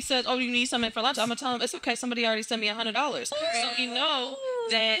and he says, "Oh, you need something for lunch," I'm gonna tell him it's okay. Somebody already sent me $100, so you know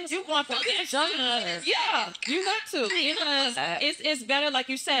that you want to. Yeah, you got to. Because it's better, like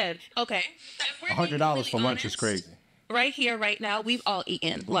you said. Okay, $100 for lunch is crazy. Right here, right now, we've all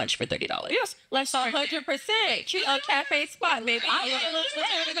eaten lunch for $30. Yes, let's 100%. Treat a cafe spot, baby.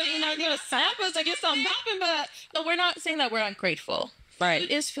 Get a samples and get something popping, but we're not saying that we're ungrateful. Right.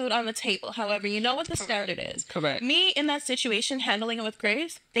 It is food on the table. However, you know what the standard is. Correct. Me in that situation, handling it with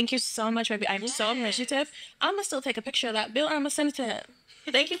grace. Thank you so much, baby. I'm so appreciative. I'm gonna still take a picture of that bill and I'm gonna send it to him.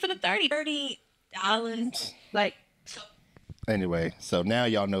 Thank you for the $30. Like. Anyway, so now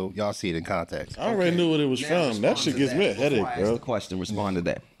y'all see it in context. I already knew what it was from. That shit gives me a headache, bro. The question, respond to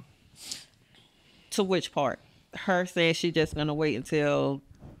that. To which part? Her saying she just gonna wait until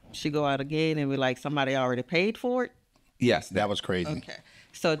she go out again and be like, somebody already paid for it? Yes, That was crazy. Okay.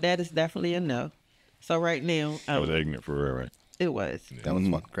 So that is definitely a no. So right now, I was ignorant for real, right? it was. That was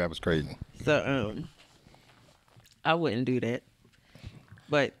fucking crap. Was crazy. So I wouldn't do that.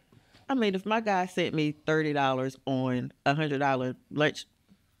 But I mean, if my guy sent me $30 on $100 lunch,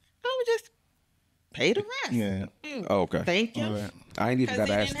 I would just pay the rest. Yeah. Oh, okay. Thank you. I ain't even 'Cause got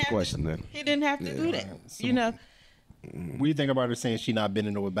to he ask didn't the have question then. He didn't have to do that. You know. What do you think about her saying she not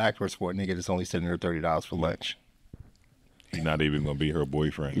bending over backwards for a nigga that's only sending her $30 for lunch? He's not even gonna be her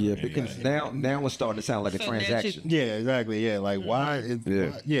boyfriend. Yeah, because now it's starting to sound like a So now transaction. Yeah, exactly. Yeah, like why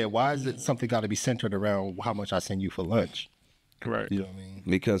why is it something got to be centered around how much I send you for lunch? Correct. You know what I mean?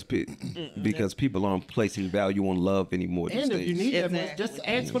 Because people aren't placing value on love anymore these And if days. you need that Exactly. much, just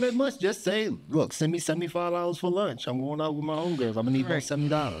ask for that much. Just say, look, send me $75 for lunch. I'm going out with my homegirls. I'm gonna need about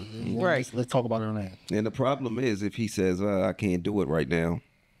 $70. Right. Let's talk about it on that. And the problem is if he says, I can't do it right now.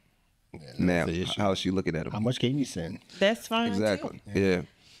 Now, the issue. how's she looking at him? How much can you send? That's fine. Exactly. Too. Yeah.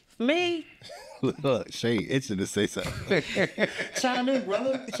 Me, Look, Shay itching to say something. Chime in,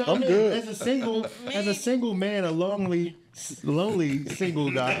 brother. Chime in. good. As a single man, a lonely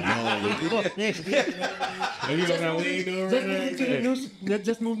single guy.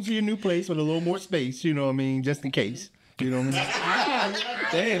 Just moving to your new place with a little more space. You know what I mean? Just in case. You know what I mean?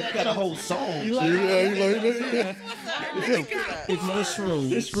 Damn, you got a whole song. You like that? It's no shroom.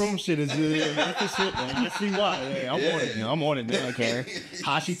 This shroom shit is this shit, man. I see why. Yeah, I'm on it. You know, I'm on it now, okay?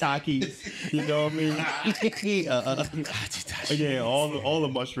 Hashitaki. You know what I mean? Yeah, all the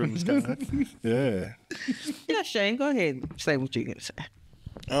mushrooms. Yeah. yeah, Shane, go ahead and say what you gonna say.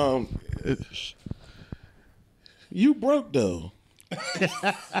 You broke though.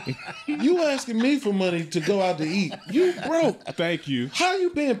 You asking me for money to go out to eat. You broke. Thank you. How you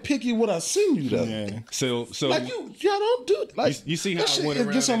being picky what I send you though? Yeah. So Like y'all don't do like You see how that I shit went is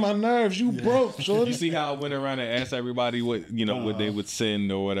around just on my nerves. You broke, shorty. you see how I went around and asked everybody what what they would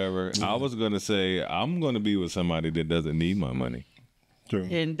send or whatever. I was gonna say I'm gonna be with somebody that doesn't need my money. True.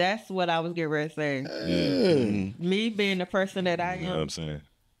 And that's what I was getting ready to say. Me being the person that I You know what am, I'm saying?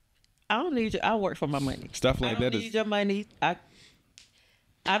 I don't need you. I work for my money. Stuff I like don't that need is your money.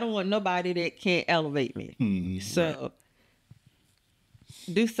 I don't want nobody that can't elevate me. So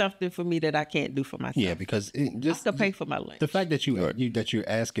do something for me that I can't do for myself. Yeah, because it just I could pay for my lunch. the fact that you're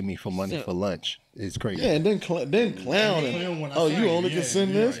asking me for money for lunch is crazy. Yeah, and then clown and you only can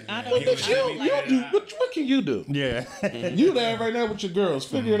send this. I don't Well, do bitch, you do. What can you do? Yeah. You there right now with your girls.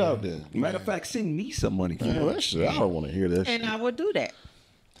 Figure it out then. Matter of fact, send me some money. Man, that shit, I don't want to hear that shit. And I would do that.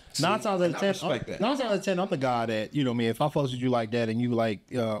 9 times out of 10, respect that. 9 times out of 10, I'm the guy that, you know what I mean, if I fuss with you like that and you like,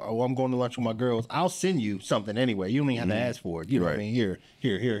 oh, I'm going to lunch with my girls, I'll send you something anyway. You don't even have to ask for it. You know what I mean?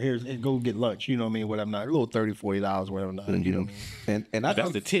 Here's go get lunch. You know what I mean? Whatever, not a little $30, $40, whatever. Not, you know what I mean? And I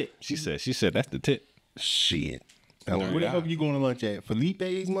that's the tip. She said that's the tip. Shit. Where the fuck you going to lunch at?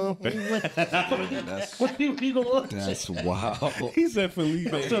 Felipe's, mom? What you going to lunch at? That's wild. He said Felipe.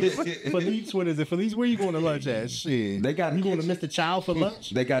 Felipe's, what is it? Felipe's, where you going to lunch at? Shit. They got you going to Mr. Child for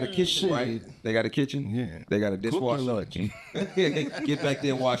lunch? They got a kitchen, right? They got a kitchen. Yeah. They got a dishwasher. lunch. Get back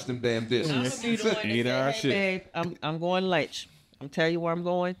there and wash them damn dishes. I'm gonna be the one that Eat say, our "Hey, shit." babe, I'm going lunch. I'm tell you where I'm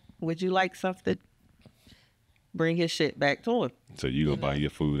going. Would you like something? Bring his shit back to him. So you go buy your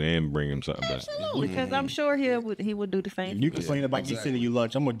food and bring him something back. Absolutely, because I'm sure he would do the same. You complain about me sending you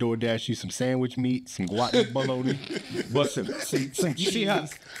lunch. I'm gonna DoorDash you some sandwich meat, some guac bologna, but some You see how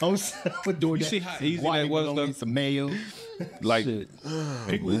I'm DoorDash you see how some easy guac that was bologna, though? some mayo. Like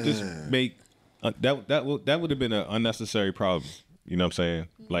people just make that would have been an unnecessary problem. You know what I'm saying?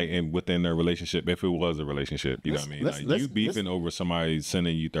 Like, and within their relationship, if it was a relationship, you know what I mean? Like, you beefing over somebody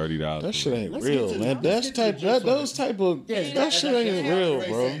sending you $30. That shit ain't real, man. That shit ain't real,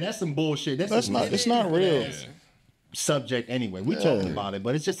 bro. That's some bullshit. It's not real. Subject anyway. We talked about it,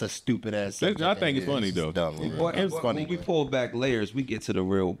 but it's just a stupid ass subject. I think it's funny though. It's funny. When we pull back layers, we get to the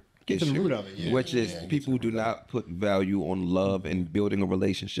real issue, the root of it, which is people do not put value on love and building a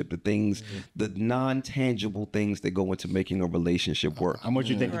relationship. The things, the non-tangible things that go into making a relationship work. How much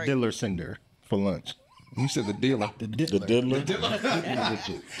you think the Diddler send her for lunch? You said the dealer. The Diddler.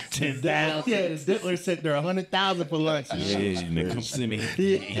 $10,000. Yeah, the Diddler sent her 100,000 for lunch. Yeah, nigga, come see me.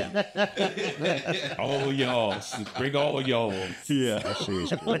 All y'all, bring all y'all. Yeah.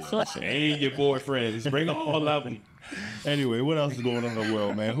 And your boyfriends, bring all of them. Anyway, what else is going on in the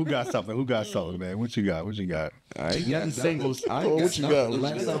world, man? Who got something, man? What you got? I ain't got singles. What you got?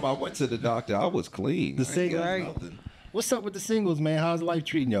 Last time I went to the doctor, I was clean. The singles. What's up with the singles, man? How's life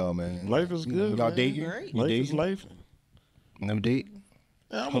treating y'all, man? Life is good. Y'all dating? Life is life. Never date?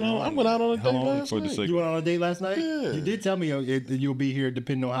 I went out on a date last night. You went on a date last night? Yeah. You did tell me you'll be here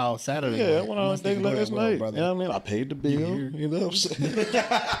depending on how Saturday. Yeah, I went on a date last night. You know what I mean? I paid the bill. You know what I'm saying? Was it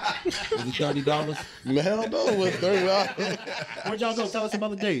 $30? Hell no, it was $30. Where'd y'all go? Tell us about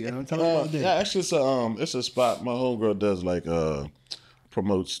the date. Tell us about the date. Yeah, actually, it's a spot. My homegirl does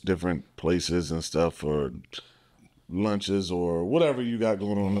promotes different places and stuff for lunches or whatever you got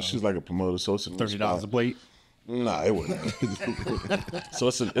going on. She's like a promoter, so it's a $30 a plate. Nah, it wasn't. So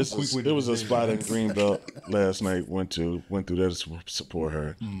it was a spot in Greenbelt last night. Went through there to support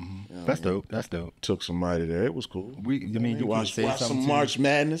her. Mm-hmm. That's dope. Took somebody there. It was cool. You watch some March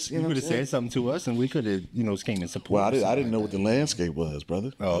Madness. You could have said something to us, and we could have came and supported. Well, I didn't know what the landscape was,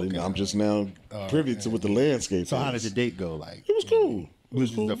 brother. Okay. I'm just now privy to what the landscape. So how did the date go? Like it was cool.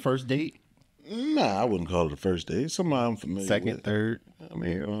 Was it the first date? Nah, I wouldn't call it a first date. Somebody I'm familiar Second, with. third, I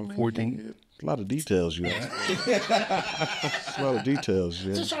mean, 14th. A lot of details you have. A lot of details.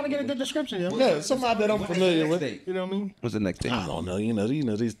 Yeah. Just trying to get a good description. Yeah, somebody that I'm familiar with. You know what I mean? What's the next thing? I don't know. You know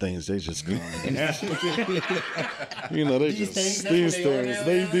these things. They just. They just these things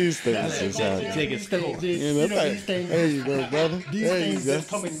just happen. Take it slow. There you go, brother. There you go.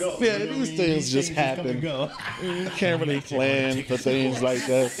 Come and go. Yeah, these things just happen. You can't really plan for things like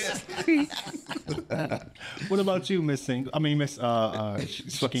that. What about you, Miss Single? I mean, Miss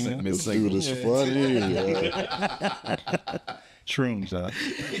fucking This dude is funny. Shrooms.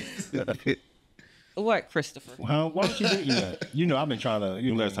 What, Christopher? Why don't you date yet? You know, I've been trying to.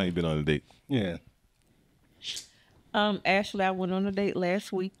 When last time you been on a date? Yeah. Ashley, I went on a date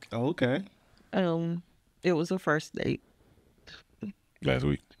last week. Oh, okay. It was a first date. Last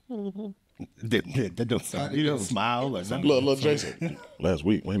week. That don't sound. You don't smile or something. Look, Jason. Last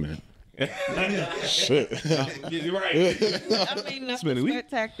week. Wait a minute. Shit. You're right. I mean, nothing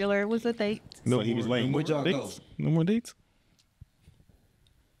spectacular. It was a date. No, he was lame. Where'd y'all go? dates? No more dates?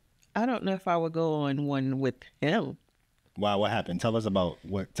 I don't know if I would go on one with him. Wow, what happened? Tell us about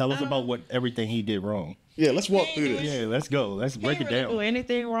what everything he did wrong. Yeah, let's walk through this. Yeah, let's go. Let's break it Didn't down. do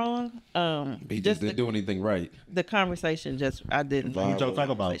anything wrong. He just didn't do anything right. The conversation I didn't. What y'all talk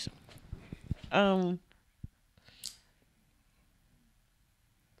about?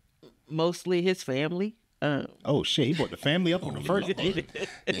 Mostly his family. Oh shit, he brought the family up on the first date.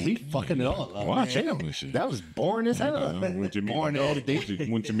 He fucking it all up. Watch man. it. That was boring as hell. Went to meet Boring all the dates.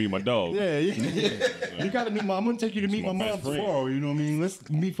 Went to meet my dog. Yeah. You gotta meet I'm gonna take you to meet my mom tomorrow, you know what I mean? Let's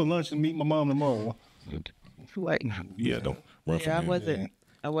meet for lunch and meet my mom tomorrow. Like, Yeah, don't run from I him.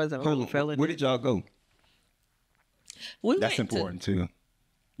 wasn't really feeling Where it. did y'all go? That's important too.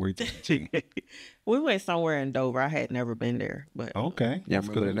 Where you We went somewhere in Dover. I had never been there, but Okay. Yeah, I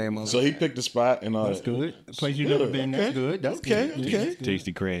forgot the name of it. So he picked a spot and all That's that. good. A place you've never been, that's good. That's Okay, good. okay.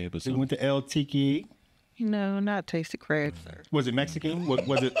 Tasty crab or We something. went to El Tiki. no, not tasted crab, sir. Was it Mexican? Was he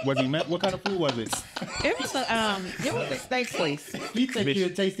what kind of food was it? It was a steak place. You took you a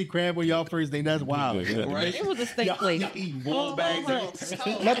tasty crab with y'all first day. That's wild. Right? It was a steak place. Y'all eating wall bags.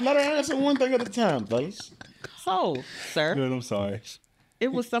 Let her answer one thing at a time, fellas. So, sir, Good, I'm sorry.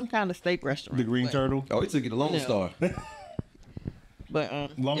 it was some kind of steak restaurant. The green turtle. Oh, he took you to Lone No. Star. But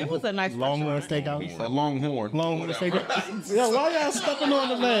it was a nice Longhorn restaurant. steakhouse. A Longhorn. Longhorn steakhouse. Yeah, why y'all stepping on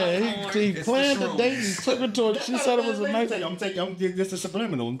the man? He planned the date and took her to it. She said it was a nice. I'm this is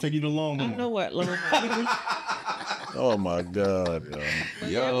subliminal. I'm taking you to I Longhorn. know what, Lord. Oh my God.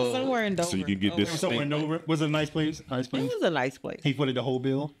 Yeah, it was somewhere in Dover. So you can get this Somewhere in Dover. Was it a nice place? Nice It place. was a nice place. He footed the whole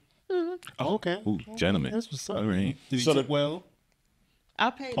bill. Oh, okay. Ooh, gentleman. That's what's up. All right. Did he So tip well? I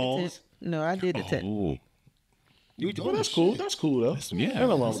paid the Pause. tip. No, I did the tip. Oh, You Well, that's cool. That's cool though. yeah. Ain't no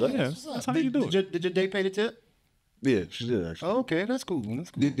wrong with that. Yeah, that's how you do it. Did your date pay the tip? Yeah, she did actually. Oh, okay, that's cool.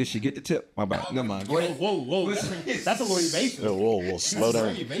 That's cool. Did she get the tip? My bad. Never mind. Go ahead. Whoa. That's a little evasive. Whoa, slow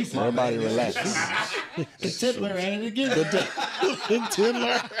down. Everybody relax. The Tiddler at it again. The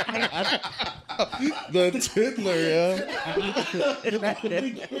Tiddler. The Tiddler, yeah.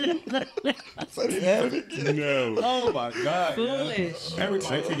 No. Oh my God. Foolish.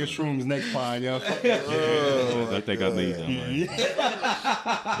 Everybody take a shrooms next pod, yo. I think I need them.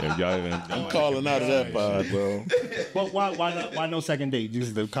 I'm calling out of that pod, bro. But why no second date?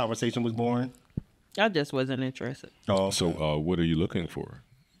 Just the conversation was boring. I just wasn't interested. Oh, So, what are you looking for?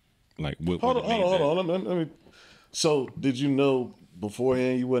 Like, what? Hold on. Let me. So, did you know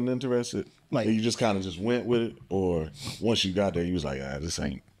beforehand you wasn't interested? Like, and you just kind of just went with it, or once you got there, you was like, this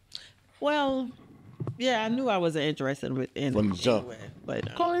ain't. Well, yeah, I knew I wasn't interested in From the jump. anyway,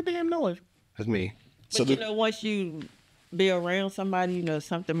 but call it damn noise. That's me. So you know, once you be around somebody, you know,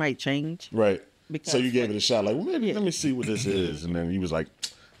 something might change. right. Because So you gave it a shot, like, well, maybe Yeah. let me see what this is, and then he was like,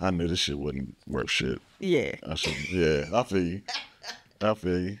 I knew this shit wasn't worth shit. Yeah. I should. Yeah, I feel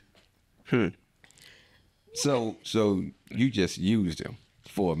you. So you just used him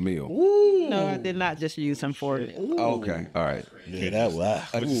for a meal. No, I did not just use him for it. Okay. All right. Yeah, that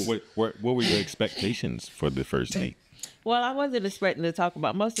was. What were your expectations for the first date? Well, I wasn't expecting to talk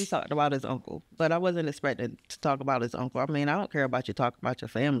about, mostly talked about his uncle, but I wasn't expecting to talk about his uncle. I mean, I don't care about you talking about your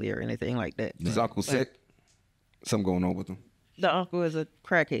family or anything like that. His uncle sick. Something going on with him. The uncle is a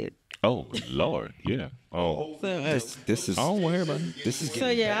crackhead. Oh Lord, yeah. Oh, So, This is. I don't want to hear about it. This is. so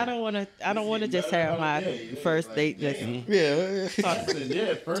yeah, I don't want to just have my first date just Yeah.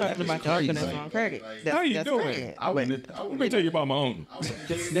 talking about your uncle that's on crackhead. That's, How you that's doing? crackhead. Let me tell you about my own.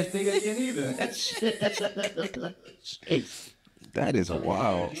 That is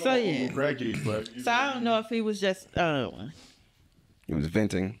wild. So yeah, so I don't know if he was just He was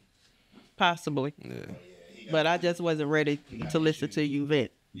venting. possibly, but I just wasn't ready to listen to you vent.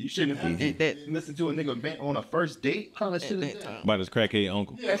 You shouldn't have At that, listen to a nigga vent on a first date. at that time. About his crackhead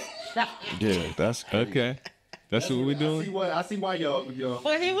uncle. Yeah, that's Okay, that's what we doing. I see why y'all.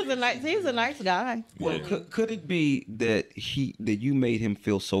 Well, he was a nice guy. Well, could it be that you made him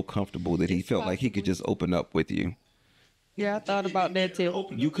feel so comfortable that he felt like he could just open up with you? Yeah, I thought about that too.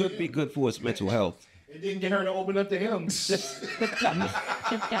 You could be good for his mental health. It didn't get her to open up to him.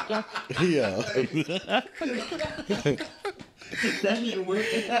 Yeah.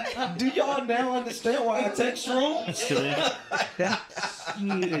 Do y'all now understand why I take shrooms?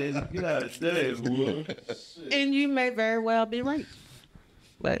 And you may very well be right,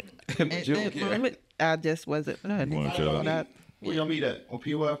 but at that moment, I just wasn't. Wanna chill out? Where y'all meet at? On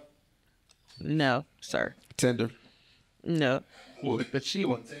POF? No, sir. Tinder. No. Well, but she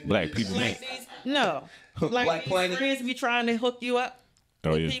wants. Black people. No. Like Black these Planet. friends be trying to hook you up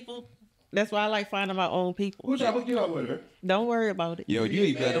Oh with yeah. people. That's why I like finding my own people. Who's y'all hook you up with her? Don't worry about it. Yo, you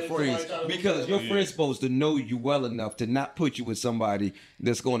need better friends because your friend's supposed to know you well enough to not put you with somebody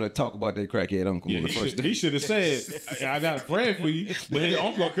that's going to talk about their crackhead uncle on the first day. He should have said, "I got a friend for you," but his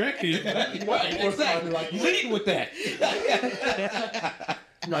uncle crackhead. Exactly. Lead with that.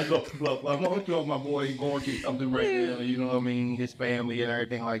 Like, look, I'm gonna hook you up with my boy. He's going through something right now. You know what I mean? His family and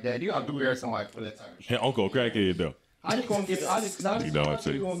everything like that. You gotta do everything like for that time. His uncle crackhead though. I just gonna get. You know what I'm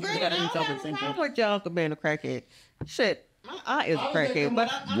saying? What's wrong with your uncle being a crackhead? Shit, my aunt is a crackhead, but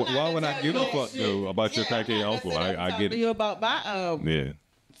Why would I give a fuck though about your crackhead uncle? I get to it. you about my Yeah.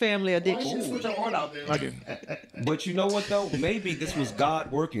 family addiction. But you know what though? Maybe this was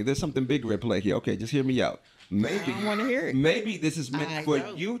God working. There's something bigger at play here. Okay, just hear me out. Maybe I want to hear it. Maybe this is meant for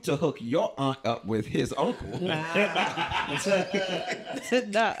you to hook your aunt up with his uncle.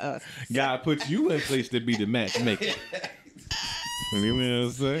 Nuh-uh. God put you in place to be the matchmaker. You know what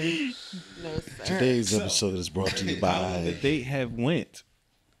I'm saying? No, sir. Today's episode is brought to you The by. date have went,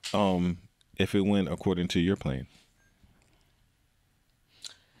 if it went according to your plan,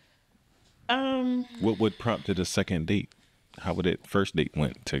 what would prompted a second date? How would it first date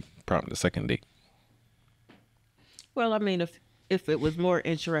went to prompt the second date? Well, I mean, if it was more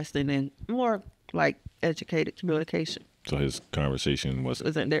interesting and more like educated communication, So his conversation was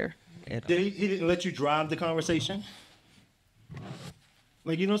wasn't there. Did he didn't let you drive the conversation?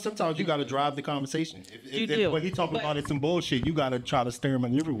 Like, you know, sometimes you gotta drive the conversation. You do. When he talking about it some bullshit, you gotta try to steer him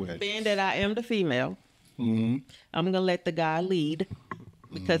in everywhere. Being that I am the female, I'm gonna let the guy lead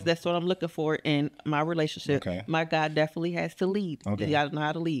because that's what I'm looking for in my relationship. Okay. My guy definitely has to lead. Okay. You gotta know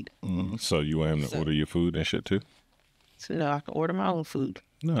how to lead. so you want him to order your food and shit too? So, I can order my own food.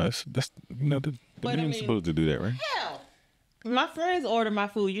 No, that's the But I man's mean- supposed to do that, right? Hell, my friends order my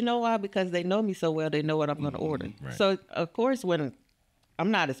food. You know why? Because they know me so well. They know what I'm gonna order. right. So of course, when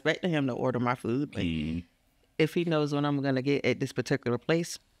I'm not expecting him to order my food, but if he knows what I'm gonna get at this particular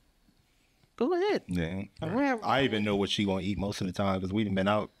place, go ahead. Yeah. I even know what she gonna eat most of the time because we've been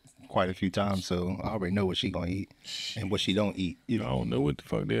out quite a few times, so I already know what she gonna eat and what she don't eat. I don't know what the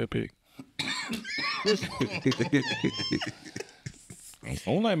fuck they'll pick. I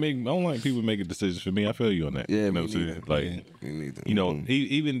don't like people making decisions for me. I feel you on that. Yeah, you know, you know,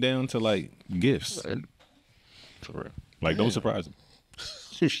 even down to like gifts. For real. Like, don't surprise them.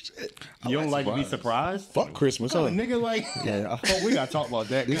 You don't like to be surprised? Fuck Christmas, huh? Nigga, like, we gotta talk about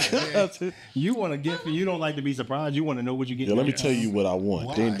that. You want a gift and you don't like to be surprised. You want to know what you get. Yeah, let me tell you what I want.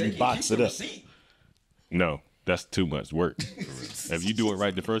 Why? Then you box it up. No, that's too much work. If you do it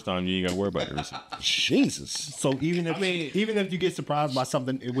right the first time, you ain't gotta worry about the receipt. Jesus. So even if you get surprised by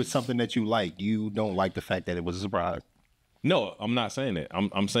something, it was something that you like. You don't like the fact that it was a surprise. No, I'm not saying that.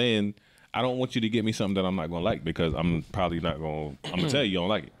 I'm saying I don't want you to get me something that I'm not gonna like because I'm probably not gonna. I'm gonna tell you don't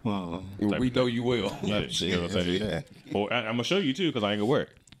like it. We know you will. Yeah, you know what I'm saying? Yeah. Or I'm gonna show you too because I ain't gonna wear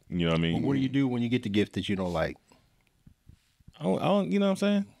it. You know what I mean? Well, what do you do when you get the gift that you don't like? I don't. You know what I'm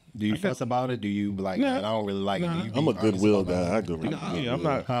saying? Do you fuss about it? Do you like? Nah, I don't really like it. I'm a goodwill guy. I go. Yeah, I'm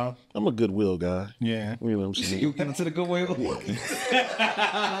not. Huh? I'm a goodwill guy. Yeah. You know what I'm saying? You get into the goodwill.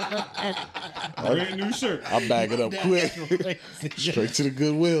 Brand new shirt. I bag it up quick. Straight to the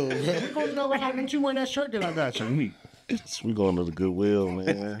goodwill. We're gonna know what happened. You wear that shirt that I got you. We going to the goodwill,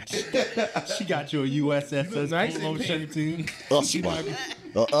 man. She got you a USS polo shirt too. USPA.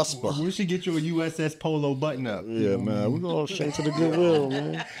 Where she get you a USS polo button up? Yeah, man. We going straight to the goodwill,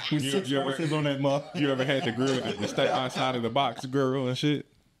 man. With 6 horses on that mug. You ever had the girl that stay outside of the box girl and shit?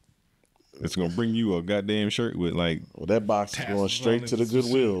 It's gonna bring you a goddamn shirt with like. Well, that box is going straight to the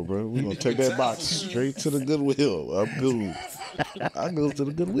goodwill, bro. We're gonna take that box straight to the goodwill. I'm good. I go to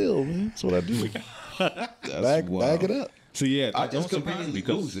the goodwill, man. That's what I do. Bag it up. So yeah, I just conveniently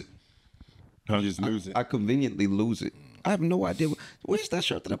lose it. I just lose it. I conveniently lose it. I have no idea. Where's that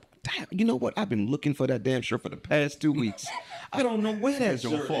shirt that damn, you know what? I've been looking for that damn shirt for the past 2 weeks. I don't know where that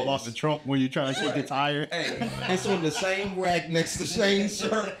shirt fall off the trunk when you're trying to shake the tire. Hey, it's on the same rack next to the same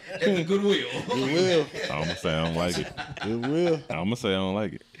shirt at the Goodwill. Goodwill. I'm gonna say I don't like it. Goodwill. I'm gonna say I don't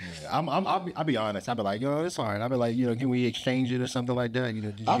like it. I'll be honest. I'll be like, it's all right. I'll be like, can we exchange it or something like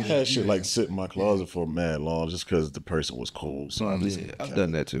that? I've had shit like sit in my closet for mad long just because the person was cool. So I've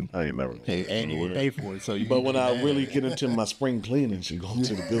done that too. I ain't never. Hey, and you pay for it, so you. But when I really get into my spring cleaning, she go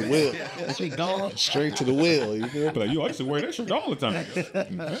to the Goodwill. She gone Straight to the wheel. You know? But like, I used to wear that shirt all the time.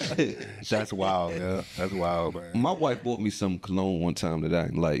 That's wild. Yeah, that's wild, man. My wife bought me some cologne one time that I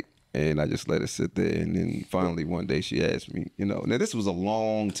didn't like, and I just let it sit there. And then finally one day she asked me, now this was a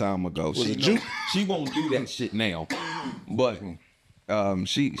long time ago. She won't do that shit now, but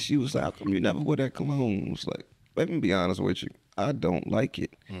she was like, "How come you never wear that cologne?" I was like, "Let me be honest with you, I don't like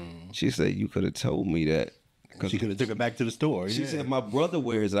it." She said, "You could have told me that." She could have took it back to the store. She said, "My brother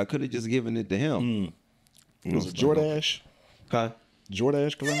wears it. I could have just given it to him." Was it Jordache? Huh?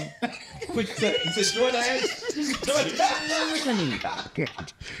 Jordache cologne? What you said? You said Jordache?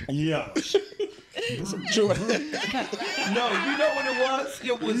 Yeah. No, you know what it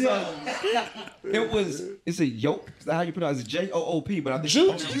was? It's a yolk. Is that how you pronounce it? J-O-O-P, but I think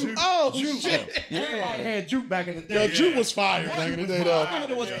Juke. Oh, shit. I had Juke back in the day. Yo, Juke was fire back in the day, though.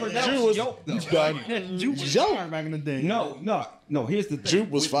 it was pronounced yolk, though. Juke was fire back in the day. No. Here's the thing.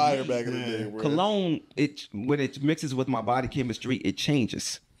 Juke was fire back in the day, bro. Cologne, when it mixes with my body chemistry, it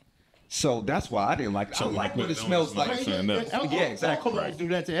changes. So that's why I didn't like it. I like what it smells like. Yeah, exactly. Right. Do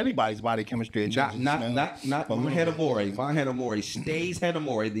that to anybody's body chemistry. Not my head of Mori. My head of Mori stays head of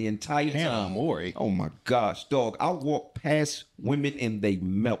Mori the entire time. Mori. Oh my gosh, dog! I walk past women and they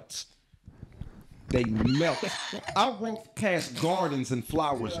melt. They melt. I walk past gardens and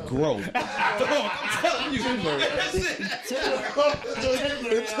flowers grow. Dog, I'm telling you,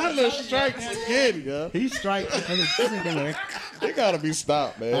 TITDLER strikes again, yo. He strikes. They gotta be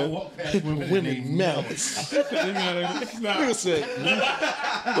stopped, man. Women melt. Nigga said,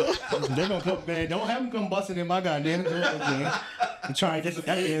 They're gonna come, man. Don't have them come busting in my goddamn door again. And try and get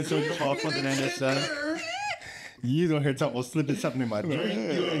that in so you fall fucking in this stuff. You don't hear talking about slipping something in my drink.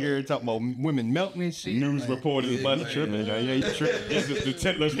 You don't hear talking about women melting and shit. News reporters, Yeah, you tripping. Yeah, you tripping. This is the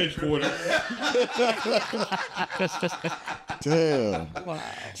TITDLER headquarters. damn. Wow.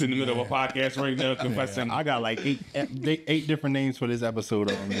 It's in the middle of a podcast right now. Confessing. I got like eight different names for this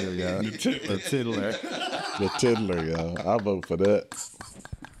episode on there, y'all. The TITDLER. The TITDLER, yo. I vote for that.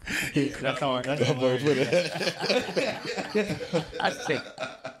 That's hard. That's I vote for that. I think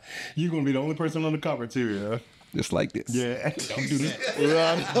you're gonna be the only person on the cover too, yeah. Just like this. Yeah. Don't do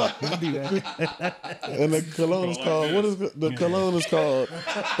that. Don't do that. And the cologne is called, what is the cologne is called?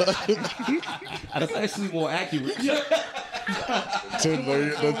 That's actually more accurate. Tiddler,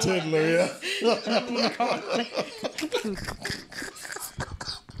 the Tiddler,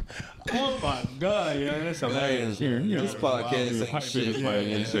 Oh my God, yeah, that's hilarious. This podcast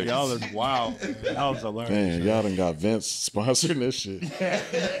ain't shit. Y'all is wild. Y'all is hilarious. Man, y'all done got Vince sponsoring this shit.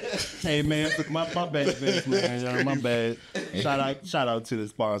 Hey man, my bad, Vince, man. Yo, my bad. Shout out to the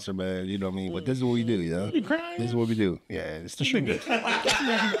sponsor, man. You know what I mean? But this is what we do, yo. This is what we do. Yeah, it's the Shrooms.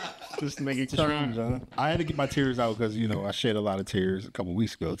 Just to make it Shrooms, huh? I had to get my tears out because I shed a lot of tears a couple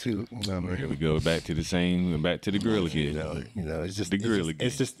weeks ago too. Here we go back to the grill again. It's just the grill again.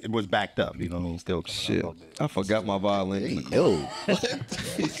 It's just it was backed up. You know what I mean? Still shit. I forgot my violin. Yo,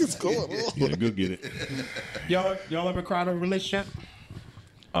 what's going on? Yeah, go get it. Y'all ever cried in a relationship?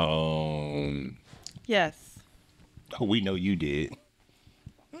 Yes. Oh, we know you did.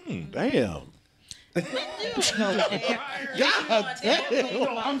 Damn. God damn.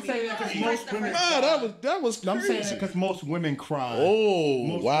 I'm saying that because most women. That was crazy. I'm saying that because most women cry.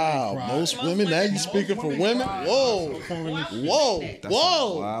 Oh, wow. Most women. Now you speaking for women? Whoa.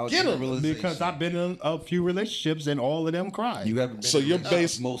 Whoa. Get them. Because I've been in a few relationships and all of them cry. You haven't been so you're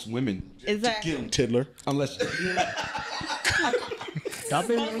based most women. Exactly. Get them, Tiddler. Unless I've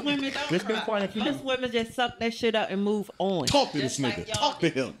been, Most women don't there's been cry. quite a few. Most women just suck that shit up and move on. Talk to this Just like nigga. y'all Talk to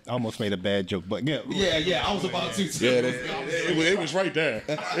him. I almost made a bad joke, but yeah. Yeah, I was about to. Yeah, it was right there.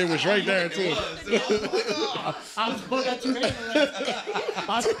 It was right there too. I was looking at you.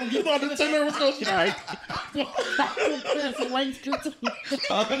 You thought the Tiddler was going to die.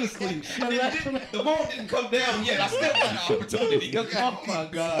 Honestly, the ball didn't come down yet. I still got an opportunity. Oh my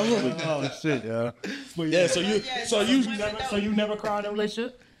God. Oh shit, yeah. But Yeah, so you never cried in a relationship?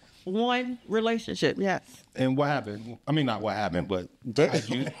 One relationship, yes. And what happened? I mean, not what happened, but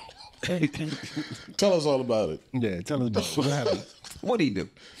Tell us all about it. yeah, tell us about what happened. What did he do?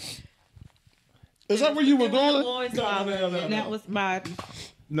 Is that where you were going? Boys, and that was my.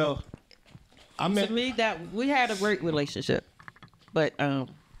 No, I meant To me, that we had a great relationship, but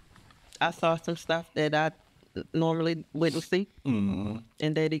I saw some stuff that I normally wouldn't see, and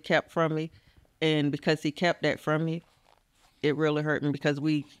that he kept from me, and because he kept that from me, it really hurt me because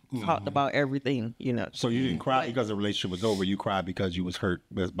we talked about everything, So you didn't cry because the relationship was over. You cried because you was hurt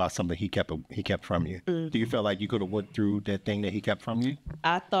by something he kept from you. Do you feel like you could have went through that thing that he kept from you?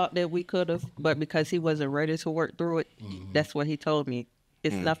 I thought that we could have, but because he wasn't ready to work through it, that's what he told me.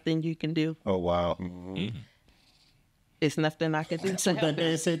 It's nothing you can do. Oh wow. It's nothing I can do. That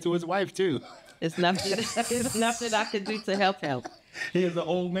man said to his wife too. It's nothing. It's nothing I can do to help him. Here's the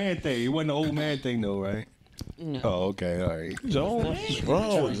old man thing. It wasn't an old man thing though, right? No. Oh, okay, all right. What's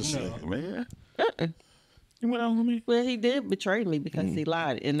wrong with this nigga, man? You went on with me? Well, he did betray me because he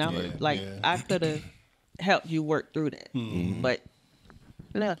lied, and I could have helped you work through that, but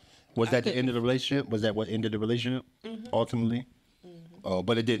no. Was that the end of the relationship? Was that what ended the relationship ultimately? Oh,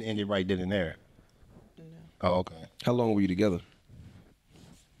 but it didn't end it right then and there. No. Oh, okay. How long were you together?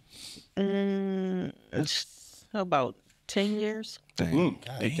 About 10 years. God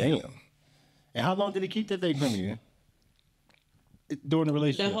damn. And how long did he keep that thing from you? During the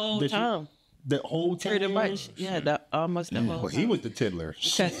relationship? The whole time. The whole 10 Pretty years? much. Yeah, almost the whole Well, he was the tiddler.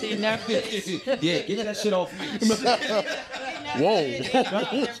 Because he never... Yeah, get that shit off me. Whoa.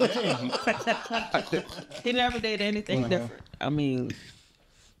 He never did anything different. I mean,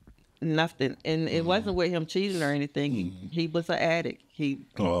 nothing. And it wasn't with him cheating or anything. He was an addict. He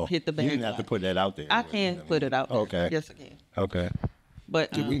hit the bad. You didn't have to put that out there. I can put it out there. Okay. Yes, I can. Okay.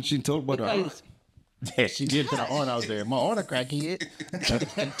 But She told about her aunt. Yeah, she did put her aunt out there. My aunt a crackhead.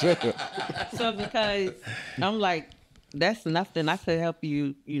 So because I'm like, that's nothing. I could help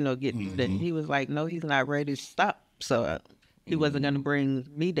you, get through that. He was like, no, he's not ready to stop. So he wasn't going to bring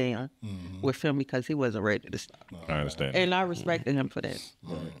me down with him because he wasn't ready to stop. I understand. And I respected him for that.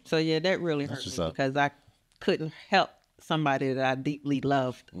 So yeah, that really hurt me because I couldn't help somebody that I deeply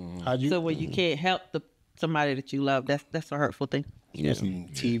loved. So when you can't help somebody that you love, that's a hurtful thing. Yeah, some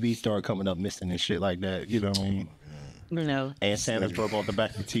TV started coming up missing and shit like that. You know what I mean? And Santa's broke off the back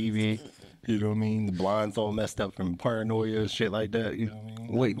of the TV. You know what I mean? The blinds all messed up from paranoia, shit like that. You know what I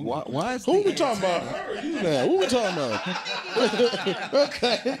mean? Wait, why is Who we talking about? Who we talking about?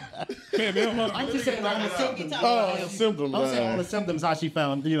 Okay. I'm just saying all the symptoms. Oh, symptoms. I'm saying all the symptoms, how she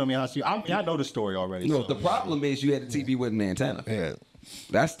found, you know what I mean? I know the story already. No, the problem is you had a TV with an antenna. Yeah.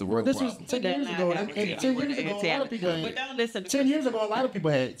 That's the real This problem. was 10 years ago. And 10 years ago, a lot of people But don't listen. 10 years ago, a lot of people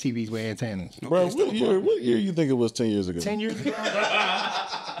had TVs with antennas. Bro, what year you think it was 10 years ago? 10 years ago?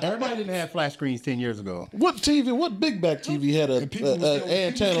 Everybody didn't have flat screens 10 years ago. What TV? What big back TV had an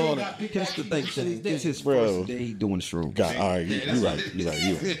antenna on it? Here's the thing, this is his first day doing shrooms. God, all right, you're right.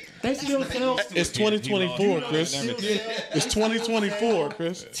 They still sell. It's 2024, Chris. It's 2024,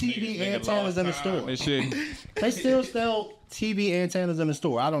 Chris. TV antennas in the store. They still sell TV antennas in the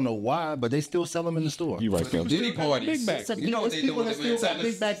store. I don't know why, but they still sell them in the store. You right, Kim. Diddy parties. Big back. You know it's people that still got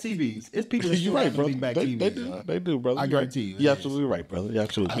big back TVs. It's people that still got big back TVs. They do, brother. I guarantee you. You're absolutely right, brother. You're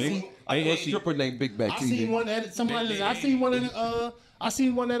absolutely right. I know a stripper named Big Back TV. I seen one at somebody. I seen one at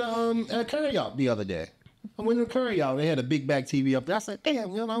a carryout the other day. I went to a carryout. They had a big back TV up there. I said,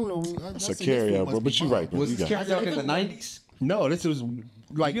 "Damn, I don't know." It's a carryout, bro. But you're right, bro. Was this carryout in the 90s? No, this was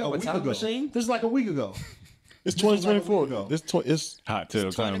like a week ago. This is like a week ago. It's 2024. It's hot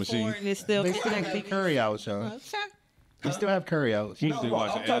tail time machine. And it's still They still have carryouts, Sean. They still have carryouts. You still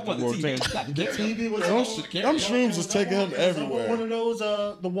watching After War Fans. The TV was them shrooms is taking him everywhere. one of those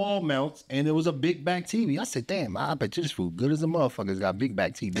the wall mounts, and it was a big back TV. I said, "Damn, I bet you this food good as a motherfucker's got big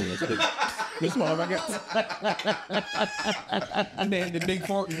back TV." This motherfucker. And then the big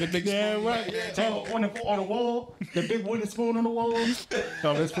fork, the big Yeah, right. On the wall, the big wooden spoon on the wall.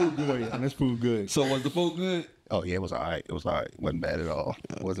 No, this food good. And this food good. So was the food good? Oh yeah, it was all right. It was all right. Wasn't bad at all.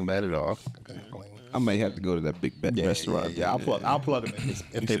 It wasn't bad at all. I may have to go to that big restaurant. Yeah, I'll plug them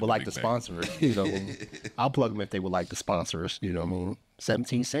if they would like to sponsor us. You know, I'll plug them if they would like to sponsor us. You know what I mean?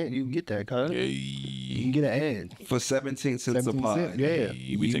 17 cents, you can get that, cuz. You can get an ad. For 17 cents a pod. Yeah.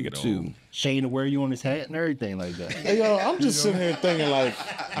 We take it all. Shane to wear you on his hat and everything like that. Hey, yo, I'm just sitting here thinking like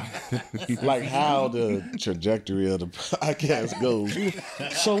how the trajectory of the podcast goes.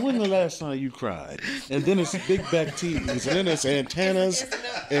 So when the last time you cried? And then it's big back TVs, and then it's antennas,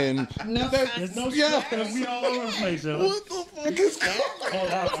 and There's no stuff. We all over the place, yo. what the fuck is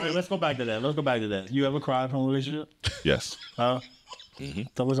going on? All right, let's go back to that. You ever cried from a relationship? Yes. Huh?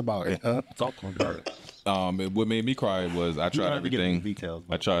 Tell us about it. Talk about it. What made me cry was I tried everything. Details.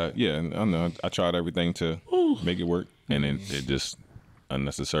 I tried everything to make it work, and then it just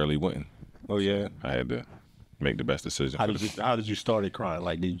unnecessarily wouldn't. Oh yeah. I had to make the best decision. How did you start it crying?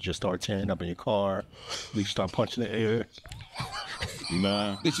 Like, did you just start tearing up in your car? Did you start punching the air?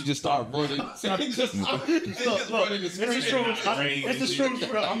 Nah. Did you just start running? It's the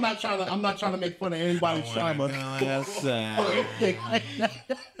shrooms. I'm not trying to make fun of anybody's trauma.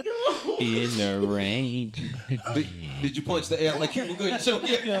 In the rain. Did you punch the air like you were good?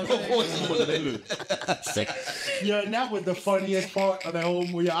 Yeah, and that was the funniest part of that whole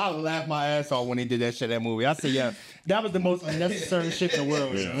movie. I laughed my ass off when he did that shit in that movie. I said, yeah, that was the most unnecessary shit in the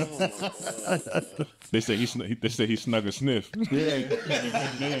world. Yeah. They say he snug a sniff. Yeah.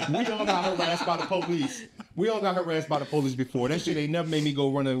 We all got harassed by the police. Before. That shit ain't never made me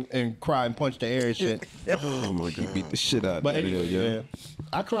go run and cry and punch the air and shit. Oh my God. Beat the shit out of But it. anyway, yeah.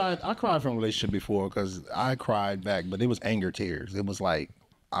 I cried from a relationship before because I cried back, but it was anger tears. It was like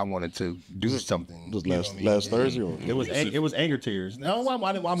I wanted to do something. It was last Thursday. Or? It was anger tears. No, I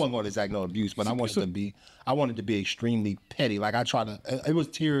wasn't going to exact no abuse, but I wanted to be extremely petty. Like it was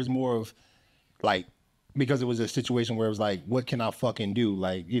tears more of like, because it was a situation where it was like, what can I fucking do?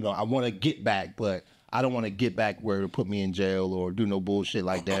 Like, you know, I want to get back, but I don't want to get back where it'll put me in jail or do no bullshit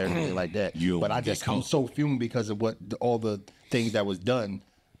like that or anything like that. But I'm so fuming because of all the things that was done.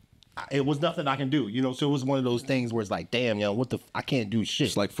 It was nothing I can do, you know. So it was one of those things where it's like, damn, yo, I can't do shit.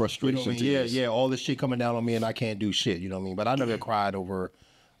 It's like frustration. You know what I mean? Yeah, all this shit coming down on me and I can't do shit. You know what I mean? But I never cried over,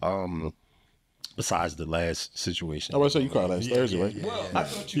 besides the last situation. I was say you cried last Thursday, right? Well, I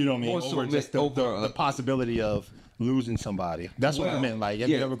thought you know what I mean? Over just the possibility of losing somebody. That's what I meant. Like, have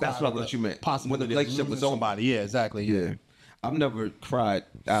you ever cried? That's what I thought you meant. Possibility when the relationship was over. Somebody. Yeah, exactly. Yeah. I've never cried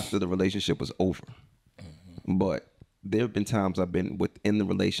after the relationship was over, but there have been times I've been within the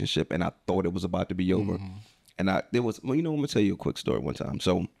relationship and I thought it was about to be over, and I'm gonna tell you a quick story. One time,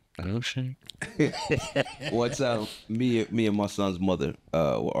 so one time, me and my son's mother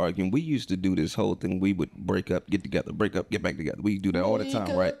were arguing. We used to do this whole thing. We would break up, get together, break up, get back together. We do that all the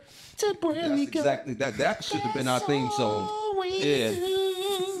time, right? That's exactly that. That should have been our theme song. Yeah.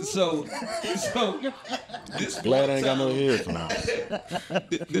 So this glad I ain't got no earphones.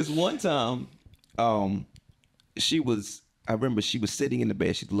 This one time, I remember she was sitting in the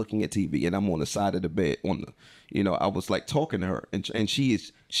bed, she's looking at TV, and I'm on the side of the bed I was like talking to her, and she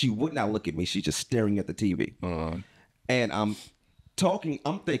would not look at me. She's just staring at the TV. And I'm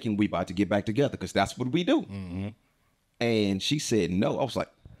thinking we about to get back together because that's what we do. And she said no. I was like,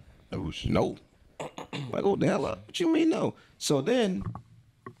 oh, no. Like, oh, the hell up. What you mean no? So then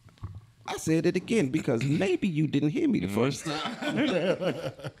I said it again because maybe you didn't hear me the first time. I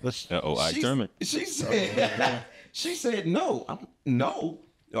determined. She said no. No.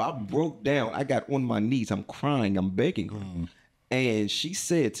 I broke down. I got on my knees. I'm crying. I'm begging her. And she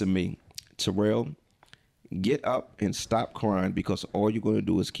said to me, Tyrell, get up and stop crying because all you're going to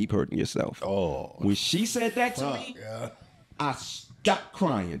do is keep hurting yourself. Oh. When she said that to me, I stopped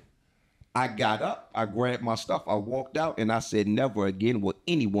crying. I got up, I grabbed my stuff, I walked out, and I said, never again will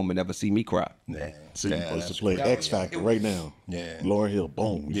any woman ever see me cry. Yeah. So you're supposed to play X Factor right now. Yeah. Lauryn Hill,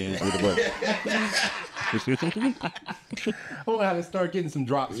 boom. Yeah. I want to have to start getting some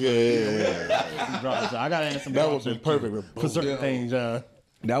drops. Yeah. Some drops. I got to add some That drops would have been perfect. for certain things.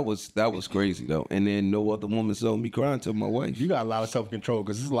 That was crazy though. And then no other woman saw me crying to my wife. You got a lot of self-control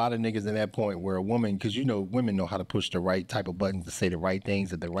because there's a lot of niggas in that point where a woman, because you know women know how to push the right type of buttons to say the right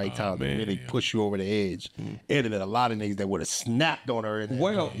things at the right time to really push you over the edge. And then a lot of niggas that would have snapped on her.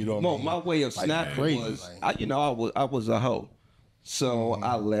 Well, you know what I mean? my way of snapping was, I was a hoe. So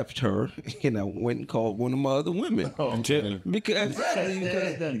I left her and I went and called one of my other women. Because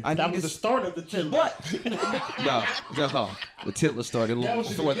that was the start of the TITDLER. What? No. The TITDLER started long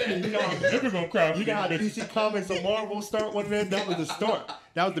before that. You know how the DC Comics or Marvel start one of them? That was the start.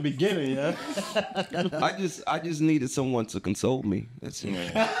 That was the beginning, yeah. I just needed someone to console me. That's it.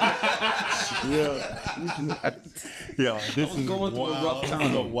 This was going through a rough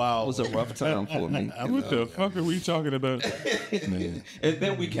time. Wow. It was a rough time for me. What the fuck are we talking about? And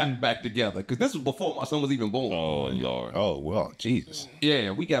then we got back together because this was before my son was even born. Oh Lord. Oh well, Jesus.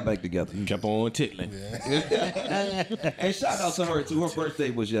 Yeah, we got back together. Kept on tittling. And shout out to her too. Her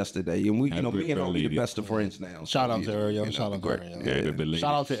birthday was yesterday, and we, me and her, we the best of friends now. Shout out to her, yo. Shout out to her.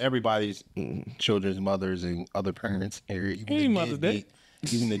 Shout out to everybody's children's mothers and other parents. Hey, Mother's Day.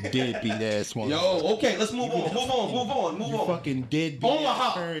 Even the deadbeat ass one. Yo, okay, let's move on. You fucking deadbeat.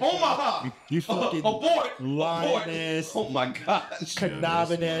 Omaha. You fucking abort. lying ass. Oh my gosh.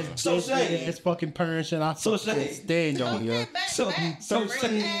 Conniving ass, deadbeat ass fucking parents, and I stand on you. So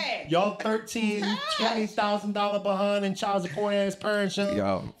y'all $20,000 behind in child support ass parents.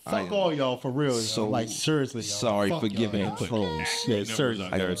 Yo, fuck all y'all for real. So like seriously, sorry for giving Shrooms. Yeah, seriously.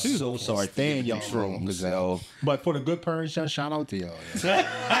 I am so sorry. Stand y'all Shrooms. But for the good parents, shout out to y'all.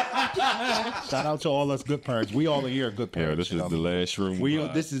 Shout out to all us good parents. We all here are good parents. Yeah, this is the last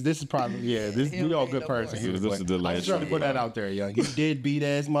shroom. This is probably we all good parents here. This is the last. I'm just trying to put that out there, young. You deadbeat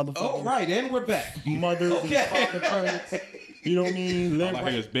ass motherfucker. Oh right, and we're back. Mothers and fucking parents. You know what I mean? Live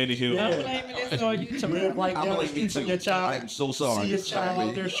like it's Benny Hill. I'm blaming this on you to live like I'm blaming your child. I'm so sorry. See your child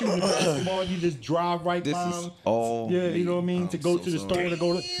out there shooting a basketball, you just drive right by him. Yeah, you know what I mean? To go to the store, to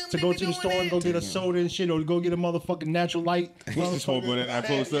go to the store and go get a soda and shit, or to go get a motherfucking natural light. What's this whole going I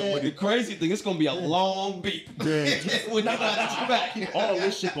close up with the crazy thing? It's gonna be a long beat. Yeah. All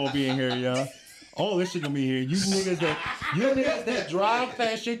this shit gonna be in here, y'all. All this shit gonna be here. You niggas that drive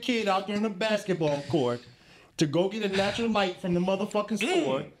past your kid out there in the basketball court to go get a natural light from the motherfucking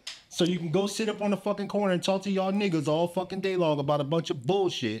store so you can go sit up on the fucking corner and talk to y'all niggas all fucking day long about a bunch of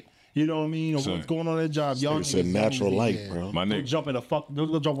bullshit. You know what I mean? Or what's going on at the job. Y'all It's a natural light, bro. My nigga.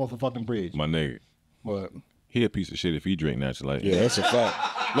 Go jump off the fucking bridge. My nigga. What? He a piece of shit if he drink natural light. Yeah, that's a fact.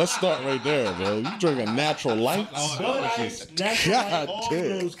 Let's start right there, bro. You drink a natural light? God damn.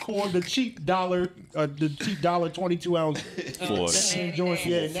 Those corn, the cheap dollar 22 ounce. Joints.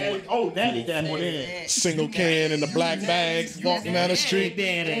 Yeah, natty that one in. Single can in the black bag, walking down the street.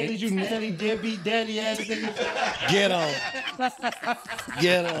 Did you natty deadbeat daddy ass nigga?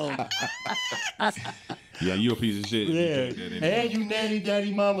 Get on. Yeah, you a piece of shit. Yeah, and you nanny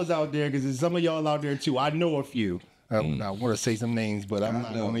daddy mamas out there, because there's some of y'all out there too. I know a few. I want to say some names, but I'm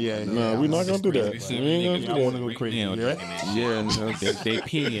not going to. No, we're not going to do that. We ain't going to want to go crazy. Yeah, they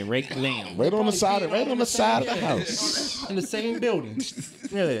pee and rake down. Right on the side of the house. In the same building.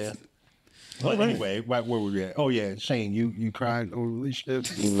 Yeah. But anyway, where were we at? Oh yeah, Shane, you cried over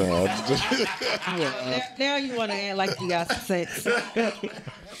relationships? No. Now you want to act like you got some sense.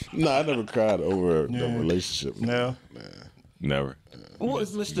 No, I never cried over the relationship. No. Never. What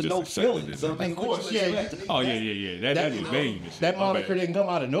is Mr. No Feelings? Of course, yeah. Oh yeah. That was vain. That moniker didn't come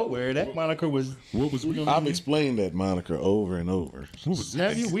out of nowhere. That moniker was. What was we? I've explained that moniker over and over.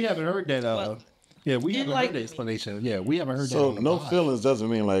 Have you? We haven't heard that. Yeah, we haven't heard the explanation. Yeah, we haven't heard that. So no feelings doesn't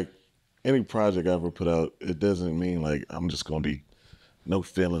mean like any project I ever put out. It doesn't mean like I'm just gonna be no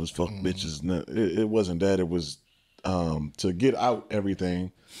feelings, fuck bitches. No, it wasn't that. It was to get out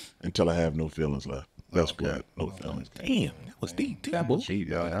everything until I have no feelings left. That's what no feelings. Damn, that was deep. That was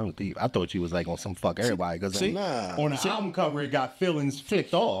deep. I thought you was like on some fuck everybody because on the album cover it got feelings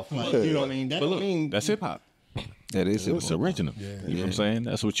flicked off. Like, you know what I mean? But look, that's hip hop. That is it's original. You know what I'm saying?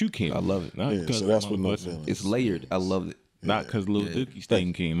 That's what you can. I love it. So that's what no feelings. It's layered. I love it. Not because Lil Dookie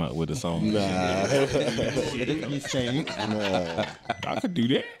Stain came out with a song. Nah. I could do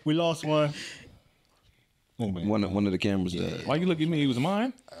that. We lost one. One of the cameras died. Why you look at me? It was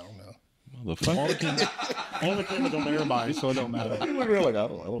mine? I don't know. Motherfucker. All the cameras on everybody, so it don't matter. You look real like I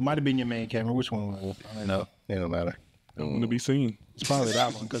don't know. It might have been your main camera. Which one was it? I don't know. It don't matter. I don't want to be seen. It's probably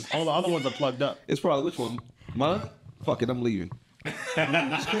that one because all the other ones are plugged up. It's probably which one? Mine? Fuck it, I'm leaving.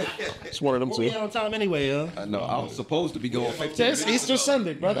 It's one of them We two. on time anyway, I know. I was supposed to be going. It's Easter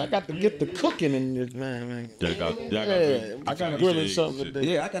Sunday, brother. I got to get the cooking in this, man. I got grilling something today.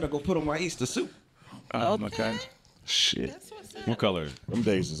 Yeah, I gotta go put on my Easter suit. Okay. Shit. What color? Them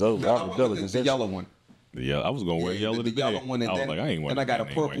days is over. Out of diligence. The yellow one. The yellow. I was gonna wear yellow The today. yellow one, and I was then, like, I ain't wearing. and I got a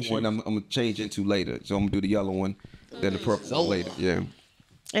that purple anyway. one. I'm gonna change into later. So I'm gonna do the yellow one, then the purple one later. Yeah.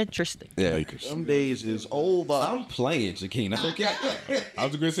 Interesting. Yeah. Lakers. Them days is over. I'm playing, Shakina. I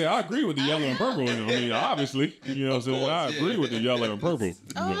was gonna say I agree with the yellow and purple. I mean, obviously, you know what I'm saying. I agree with the yellow and purple.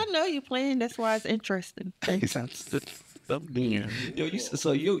 Oh, I know you're playing. That's why it's interesting.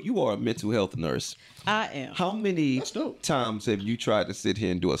 Yo, you are a mental health nurse. I am. How many times have you tried to sit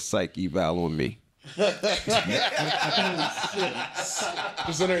here and do a psych eval on me?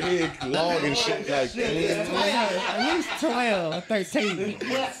 Just in her head, long and shit like At least 12 or 13.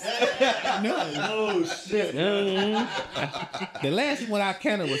 Oh shit. The last one I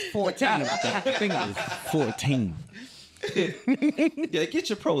counted was 14. I think it was 14. Yeah, get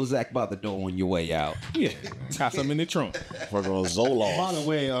your Prozac by the door on your way out. Yeah, got some in the trunk. We're going Zoloft. By the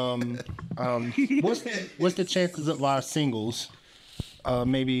way, what's the chances of our singles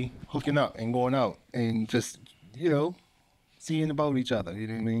maybe hooking up and going out and just, seeing about each other? You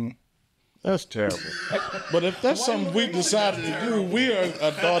know what I mean? That's terrible. But if that's something we decided to do, we are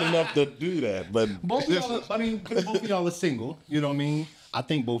adult enough to do that. But Both of y'all, both of y'all are single. You know what I mean? I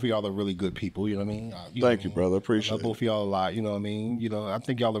think both of y'all are really good people. You know what I mean? Thank you, brother. Appreciate it. Both of y'all a lot. You know what I mean? I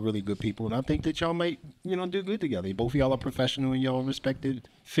think y'all are really good people, and I think that y'all might, do good together. Both of y'all are professional in your respective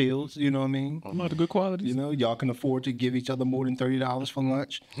fields. You know what I mean? I'm not the good qualities. Y'all can afford to give each other more than $30 for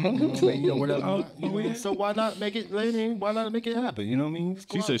lunch. Whatever. So why not make it? Why not make it happen? You know what I mean?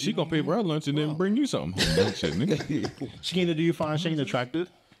 She said she gonna pay for her lunch and then bring you something. Shit, nigga. Shakina, do you find Shane attractive?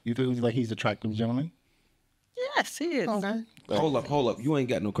 You feel like he's an attractive gentleman? Yes, he is. Okay. Hold up. You ain't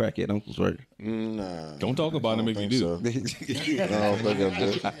got no crackhead uncles, right? Nah. Don't talk about him if you do. So. I don't think I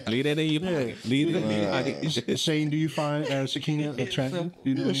do. Leave that in your Leave it. Shane, do you find Shakina attractive?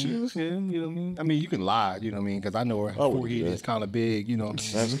 You know what I mean? Yeah, you know what I mean? I mean, you can lie, you know what I mean? Because I know her forehead is kind of big, you know what I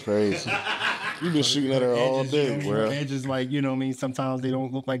mean? That's crazy. You've been shooting at her all day, bro. Edges, like, you know what I mean? Sometimes they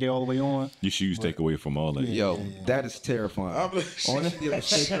don't look like they're all the way on. Your shoes take away from all that. Yo, that is terrifying. Honestly,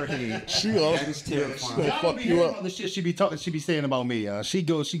 shake her hand. That is terrifying. Fuck you up. The shit she be saying about me. She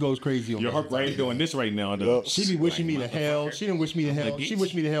goes crazy on me. Your brain doing this right now, though. She be wishing me to hell. She didn't wish me to hell. She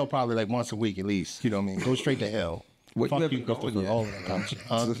wished me to hell probably like once a week at least. You know what I mean? Go straight to hell. Wait, Fuck you you, haven't gone yet.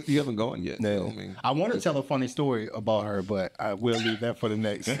 all of that. You haven't gone yet. No. I want to tell a funny story about her, but I will leave that for the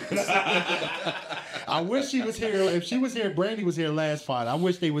next. I wish she was here. If she was here, Brandy was here last pod. I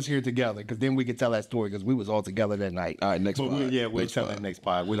wish they was here together because then we could tell that story because we was all together that night. All right, next pod. We'll tell that next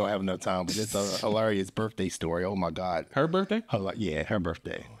pod. We don't have enough time, but it's a hilarious birthday story. Oh my God. Her birthday? Her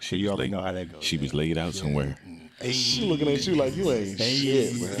birthday. You already know how that goes. She was laid out somewhere. She looking at you like you ain't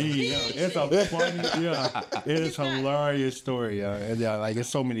shit, man. It's a funny, it's a hilarious story, and like there's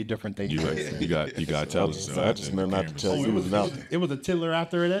so many different things. You got to tell us. So I just meant not to tell you. It was nothing. It was a TITDLER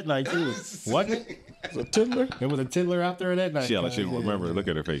after that night too. What? It was a TITDLER? It was a TITDLER after that night. She remember. Look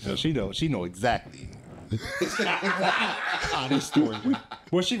at her face. She know exactly. This story.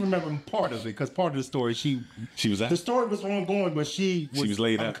 Well, she remembered part of it because part of the story she was at. The story was ongoing, but she was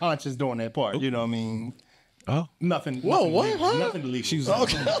laid out. unconscious during that part. You know what I mean? Oh, nothing. Whoa, nothing what? Illegal. Huh? Nothing illegal. She was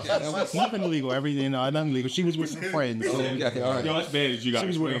nothing illegal. Everything, nothing illegal. She was with some friends. So, Yo, that's bad that you got. She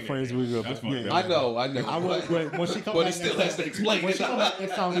was with her friends. I know. When she come But he back still has to explain when it. she come back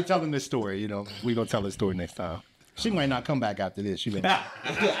next time, we telling this story. You know, we gonna tell the story next time. She might not come back after this. She may.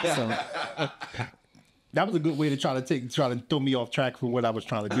 So, that was a good way to try to throw me off track from what I was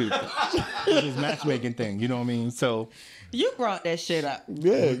trying to do. This matchmaking thing, you know what I mean? So You brought that shit up.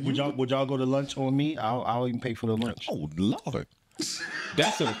 Yeah. would y'all go to lunch on me? I'll even pay for the lunch. Oh Lord,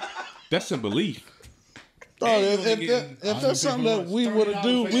 that's a belief. If that's something that we would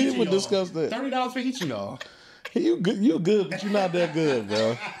do, we would discuss that. $30 for each of y'all. You good, but you're not that good,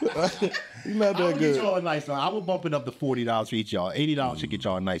 bro. You're not that Get good. y'all a nice lunch. I will bump it up to $40 for each y'all. $80 should get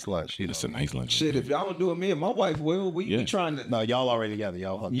y'all a nice lunch. That's a nice lunch. Shit, if y'all don't do it, me and my wife will. We be trying to. No, y'all already together.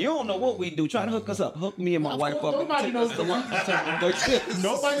 Y'all. You don't know what we do. Try to hook us up. Hook me and my wife up. Nobody knows the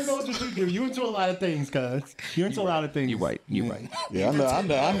Nobody knows what you do. You into a lot of things, cuz. You're into a lot of things. You right. Yeah, I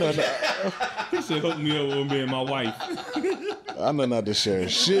know. He said, hook me up with me and my wife. I know not to share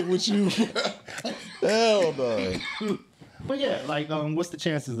shit with you. Hell no. But yeah, like, what's the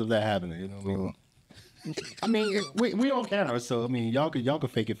chances of that happening? You know what I mean? I mean, we on camera, so I mean, y'all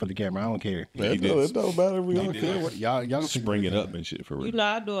could fake it for the camera. I don't care. It don't matter. We don't care. Y'all Spring it up and shit for real. You know,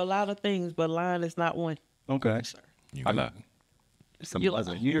 I do a lot of things, but lying is not one. Okay. You lie. Some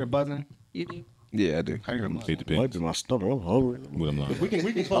buzzing. You hear buzzing? You do. Yeah, I do. I hear It depends. Might be my stomach. I'm hungry. With them lying. We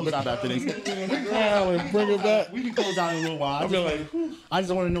can close it out after this. Bring it back. We can close out in a little while. I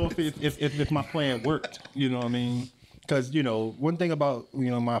just want to know if my plan worked. You know what I mean? Because you know, one thing about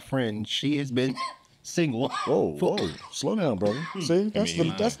my friend, she has been single. Whoa, slow down, brother. See, that's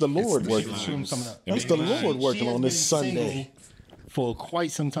the Lord working. That's the Lord working on this Sunday. For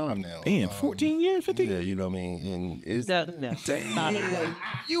quite some time now. Damn, 14 years, 15? Yeah, you know what I mean? And it's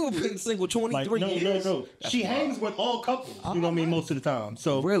You've been single 23 years. No. She hangs with all couples, you know what I mean, most of the time.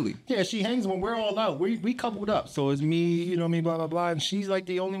 So Really? Yeah, she hangs when we're all out. We coupled up. So it's me, you know what I mean, blah, blah, blah. And she's like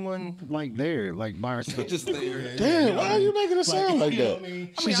the only one like there, like by herself. Just there. Damn, why are you making it sound like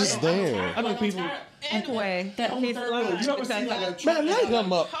that? She's just there. I mean, people. Anyway, That whole third wheel. You ever see like a Man, light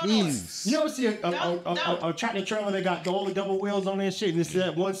him up, please. You ever see a tractor trailer that got all the double wheels on that shit and it's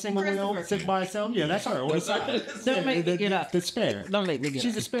that one single wheel sits by itself? Yeah, that's her. Don't make me get up. The spare. Don't make me get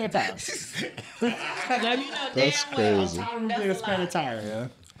She's up. a spare tire. That's crazy. A spare tire, yeah.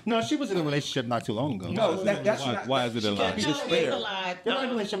 No, she was in a relationship not too long ago. No, that's not. Why is it a lie? She's a spare. Your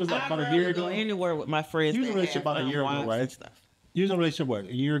relationship was like about a year ago. Go anywhere with my friends. You was in a relationship about a year ago, right? You was in a relationship what?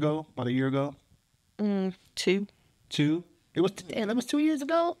 A year ago? About a year ago? 2. 2? It was. Damn, that was 2 years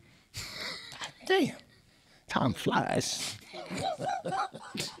ago. Damn, time flies.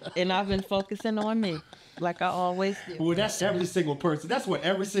 And I've been focusing on me, like I always do. Well, that's every single person. That's what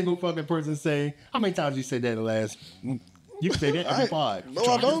every single fucking person say. How many times you said that the last? You can say that every pod. No,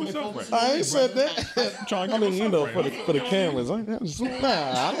 I don't. I ain't said that. I mean, you know, for the cameras. I don't.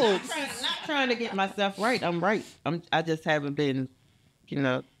 Not trying to get myself right. I'm right. I just haven't been,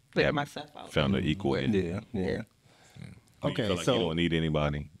 putting myself out. Found an equal end. Yeah. Okay, you so you don't need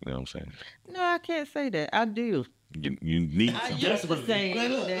anybody. You know what I'm saying? No, I can't say that. I do. You need I somebody. used to say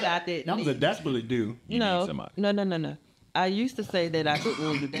that I didn't. That was a desperately do. You need somebody. No. I used to say that I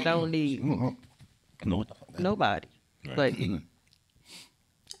don't need nobody. Right. But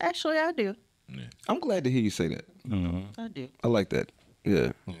actually, I do. Yeah. I'm glad to hear you say that. I do. I like that.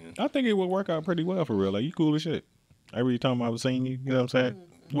 Yeah. I think it would work out pretty well for real. Like, you cool as shit. Every time I was seeing you, you know what I'm saying?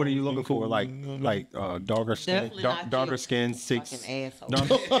 What are you looking for? Like darker skin, darker skin, dark skin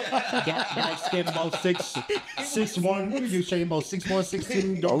about 6'1". What are you saying about 6'1",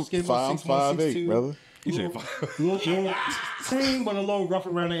 6'2"? Dark skin about 6'1", 6'2". Brother. You said Same, but a little rough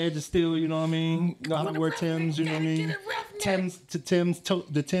around the edges still, you know what I mean? I don't wear Timbs, you know what I mean?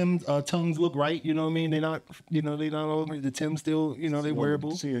 The Timbs tongues look right, you know what I mean? They're not, they not over. The Timbs still, they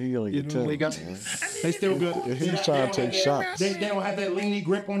wearable. See, he only get They still good. He's trying to take shots. They don't have that leany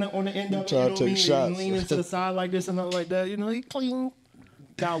grip on the end of it. Trying to take shots. Leaning to the side like this and nothing like that. He clean.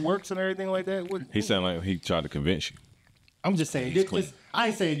 How it works and everything like that. he sounded like he tried to convince you. I'm just saying, I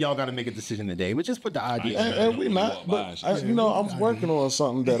ain't saying y'all got to make a decision today, but just put the idea. And we not, but I'm working on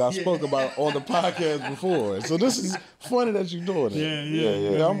something that I spoke about on the podcast before. So this is funny that you're doing it.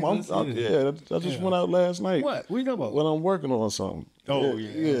 Yeah. I just went out last night. What you talking about? When I'm working on something. Oh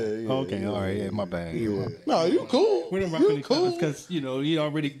yeah. Okay, all right. Yeah, my bad. Yeah. No, you cool. We don't You cool. because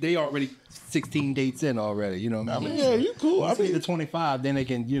they already 16 dates in already. You know what I mean? Yeah, you cool. I mean, the 25, then they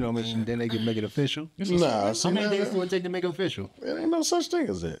can then they can make it official. Nah, how many days would it take to make it official? There ain't no such thing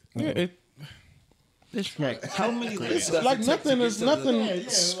as that. Yeah, It's right. How many It's like nothing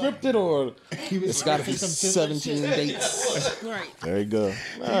scripted or it's got to be 17 dates. Right. There you go.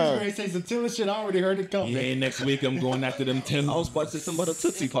 He say some Tiller shit. I already heard it come. yeah, next week I'm going after them 10. I was about to say something about a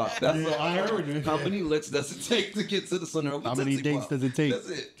Tootsie Pop. That's what I heard it. How many licks does it take to get to the center of a How Tootsie many dates Pop? does it take? That's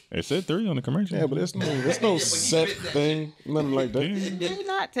it. It said 3 on the commercial. Yeah, but there's no set thing, nothing like that. It may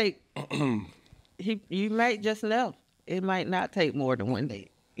not take. You might just left. It might not take more than one day.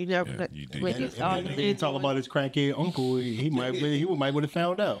 You never. Yeah, you do. when He it's all didn't talk about his crackhead uncle. He might would have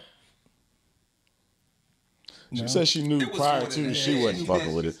found out. She said she knew prior to she wasn't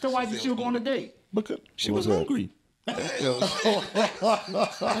fucking with it. So why did she go on a date? Because She was hungry. The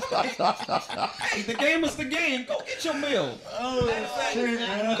game is the game. Go get your meal. Go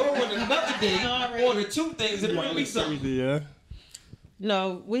with another day. Order 2 things and bring me something. Yeah.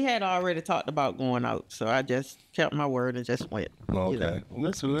 No, we had already talked about going out, so I just kept my word and just went. Okay. You know.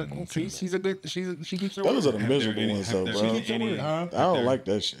 Listen, see, she's a good. She keeps her Those are word. the miserable ones, though, bro. Huh? I don't like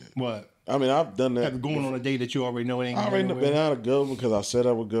that shit. What? I mean, I've done that. Going on a date that you already know it ain't. I already going been nowhere. out to go because I said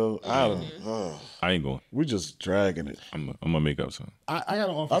I would go. I don't. I ain't going. We just dragging it. I'm gonna make up something. I got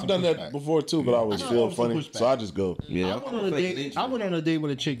to offer. I've some done that pushback. before too, but I always feel offer some funny, pushback. so I just go. Yeah. I went on a date with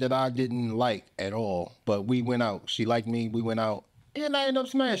a chick that I didn't like at all, but we went out. She liked me. We went out, and I ended up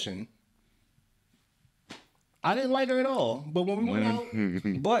smashing. I didn't like her at all, but when we went out,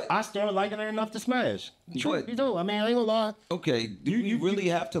 But I started liking her enough to smash. But- You know, I mean, I ain't gonna lie. okay, do you really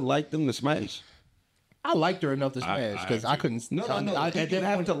have to like them to smash? I liked her enough to smash because I couldn't. No. I, I think you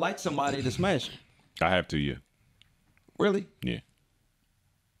have to like somebody to smash. I have to, yeah. Really? Yeah.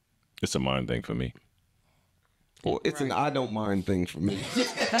 It's a mind thing for me. Well, it's an I don't mind thing for me.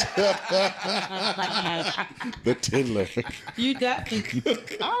 The Tiddler. You definitely.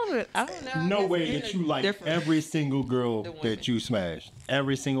 I don't know. No way that you like Different. every single girl that you smashed.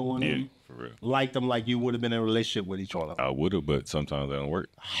 Every single one of Yeah, you for real. liked them like you would have been in a relationship with each other. I would have, but sometimes that don't work.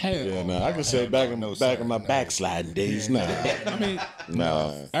 Hell, Yeah, nah, I can say back in my backsliding days. Nah, I mean,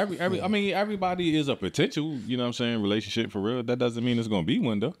 nah. I mean, everybody is a potential, you know what I'm saying, relationship for real. That doesn't mean it's gonna be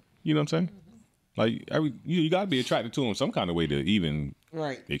one though. You know what I'm saying? Like you gotta be attracted to them some kind of way to even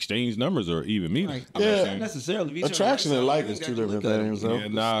exchange numbers or even meet them. Yeah. Not necessarily. If you turn Attraction right and like side, is you 2 got to different look at 'em. things, though.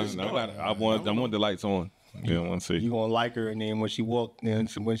 Yeah, I want the lights on. You know, want to see. You gonna like her, and then when she walked, and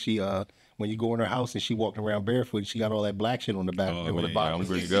when you go in her house and she walked around barefoot, she got all that black shit on the back, Oh, on the man, bottom. I'm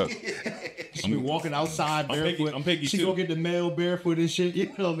pretty up. She be walking outside barefoot. I'm picky she too. go get the mail barefoot and shit. You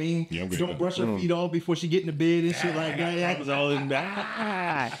know what I mean? Yeah, I'm good. Don't brush her feet off before she get in the bed and shit like that. That was all in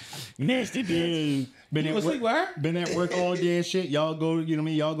nasty dude. Been at work all day and shit. Y'all go, you know what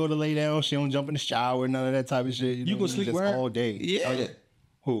I mean? Y'all go to lay down. She don't jump in the shower, none of that type of shit. You gonna sleep just with her? all day. Yeah.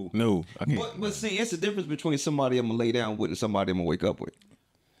 Who? No, I can't. But see, it's the difference between somebody I'm gonna lay down with and somebody I'm gonna wake up with.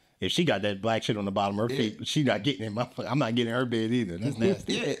 If she got that black shit on the bottom of her feet, she not getting in my. I'm not getting in her bed either. That's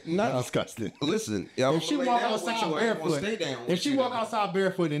nasty. Yeah, That's not disgusting. Listen, If she walk outside barefoot, if she walk outside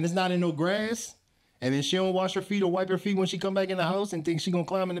barefoot and it's not in no grass, and then she don't wash her feet or wipe her feet when she come back in the house and think she gonna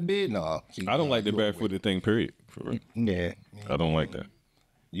climb in the bed, no. I don't like the barefooted thing. Period. For real. Yeah, I don't like that.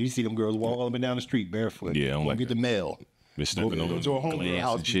 you see them girls walk all up and down the street barefoot. Yeah, I don't Go like get that. the mail. Been stepping Go on to a home glass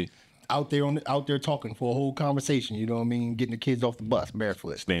house and shit. out there talking for a whole conversation. You know what I mean? Getting the kids off the bus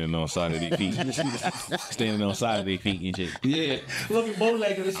barefoot. Standing on side of their feet. Standing on side of their feet and shit. Yeah. Looking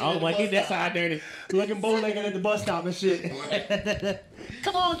bow-legged and shit. I don't want to get that side dirty. Looking bow-legged at the bus stop and shit.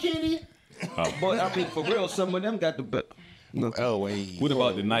 Come on, Kenny. But I mean, for real, some of them got the. Oh wait. What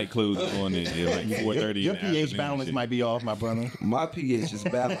about the night clothes on at like 4:30? Your pH balance might be off, my brother. My pH is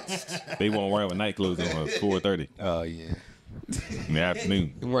balanced. They won't wear with night clothes on at 4:30 Oh yeah. in the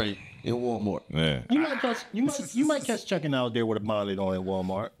afternoon. Right. In Walmart. Yeah. You might catch checking out there with a bonnet on at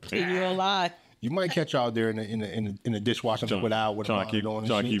Walmart. You don't lie. You might catch out there in the dishwasher liquid out with a Trying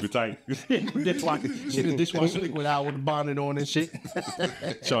bonnet on. to keep it tight. In the dishwasher liquid out with a bonnet on and shit.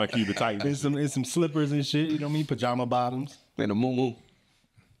 Trying to keep it tight. And some slippers and shit. You know what I mean? Pajama bottoms. And a moo. What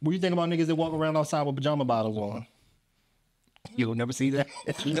do you think about niggas that walk around outside with pajama bottoms on? You'll never see that.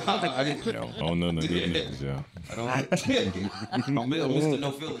 I didn't. I don't know no good niggas, yo. I'm Mr.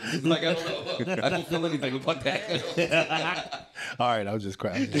 No Feelings. Like I don't feel anything about that. All right, I was just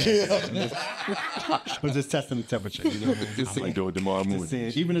crying. I was just testing the temperature. You know, I might do it tomorrow morning.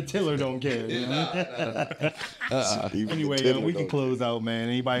 saying, even the tiller don't care. You know? Anyway, we can close out, man.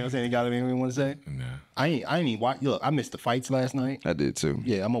 Anybody else got anything you want to say? Nah. I ain't even watch. Look, I missed the fights last night. I did too.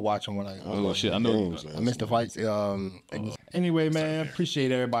 Yeah, I'm gonna watch them when I. Oh shit, I know. I missed the fights. Anyway, man,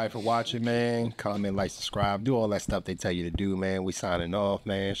 appreciate everybody for watching, man. Comment, like, subscribe, do all that stuff they tell you to do, man. We signing off,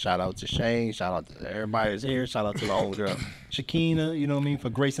 man. Shout out to Shane. Shout out to everybody that's here. Shout out to the old girl, Shakina, you know what I mean, for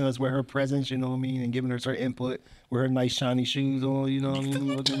gracing us with her presence, you know what I mean, and giving us her input with her nice shiny shoes on, you know what I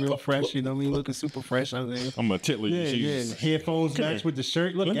mean, looking real fresh, you know what I mean, looking super fresh out there. I'm gonna tell you your shoes. Yeah, headphones match with the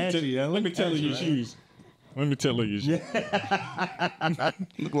shirt. Look at you, Let me tell you your shoes. Let me tell you your shoes.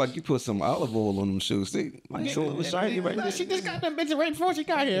 Look like you put some olive oil on them shoes. See, like so it was shiny right there. She just got them bitches right before she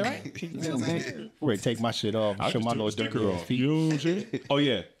got here, right? Ready to take my shit off. Show my little sticker dirty off. feet. You know what I'm saying? Oh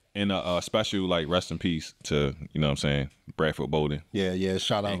yeah. And a special like rest in peace to, you know what I'm saying, Bradford Bolden. Yeah.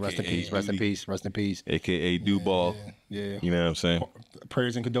 Shout out, rest in peace, rest in peace, rest in peace. AKA Dewball. Yeah. You know what I'm saying?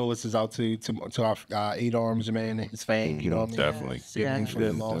 Prayers and condolences out to our 8 Arms man and his fam. You know what I mean? Definitely. Yeah. For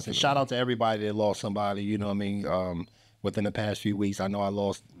the loss. And shout out to everybody that lost somebody. You know what I mean? Within the past few weeks, I know I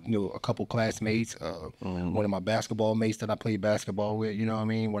lost a couple classmates. One of my basketball mates that I played basketball with. You know what I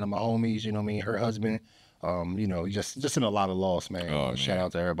mean? One of my homies. You know what I mean? Her husband. Just in a lot of loss, man. Oh, Shout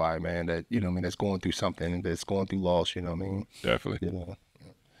out to everybody, man, that, you know what I mean, that's going through something, that's going through loss, you know what I mean? Definitely. You know.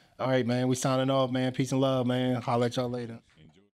 All right, man, we signing off, man. Peace and love, man. Holler at y'all later.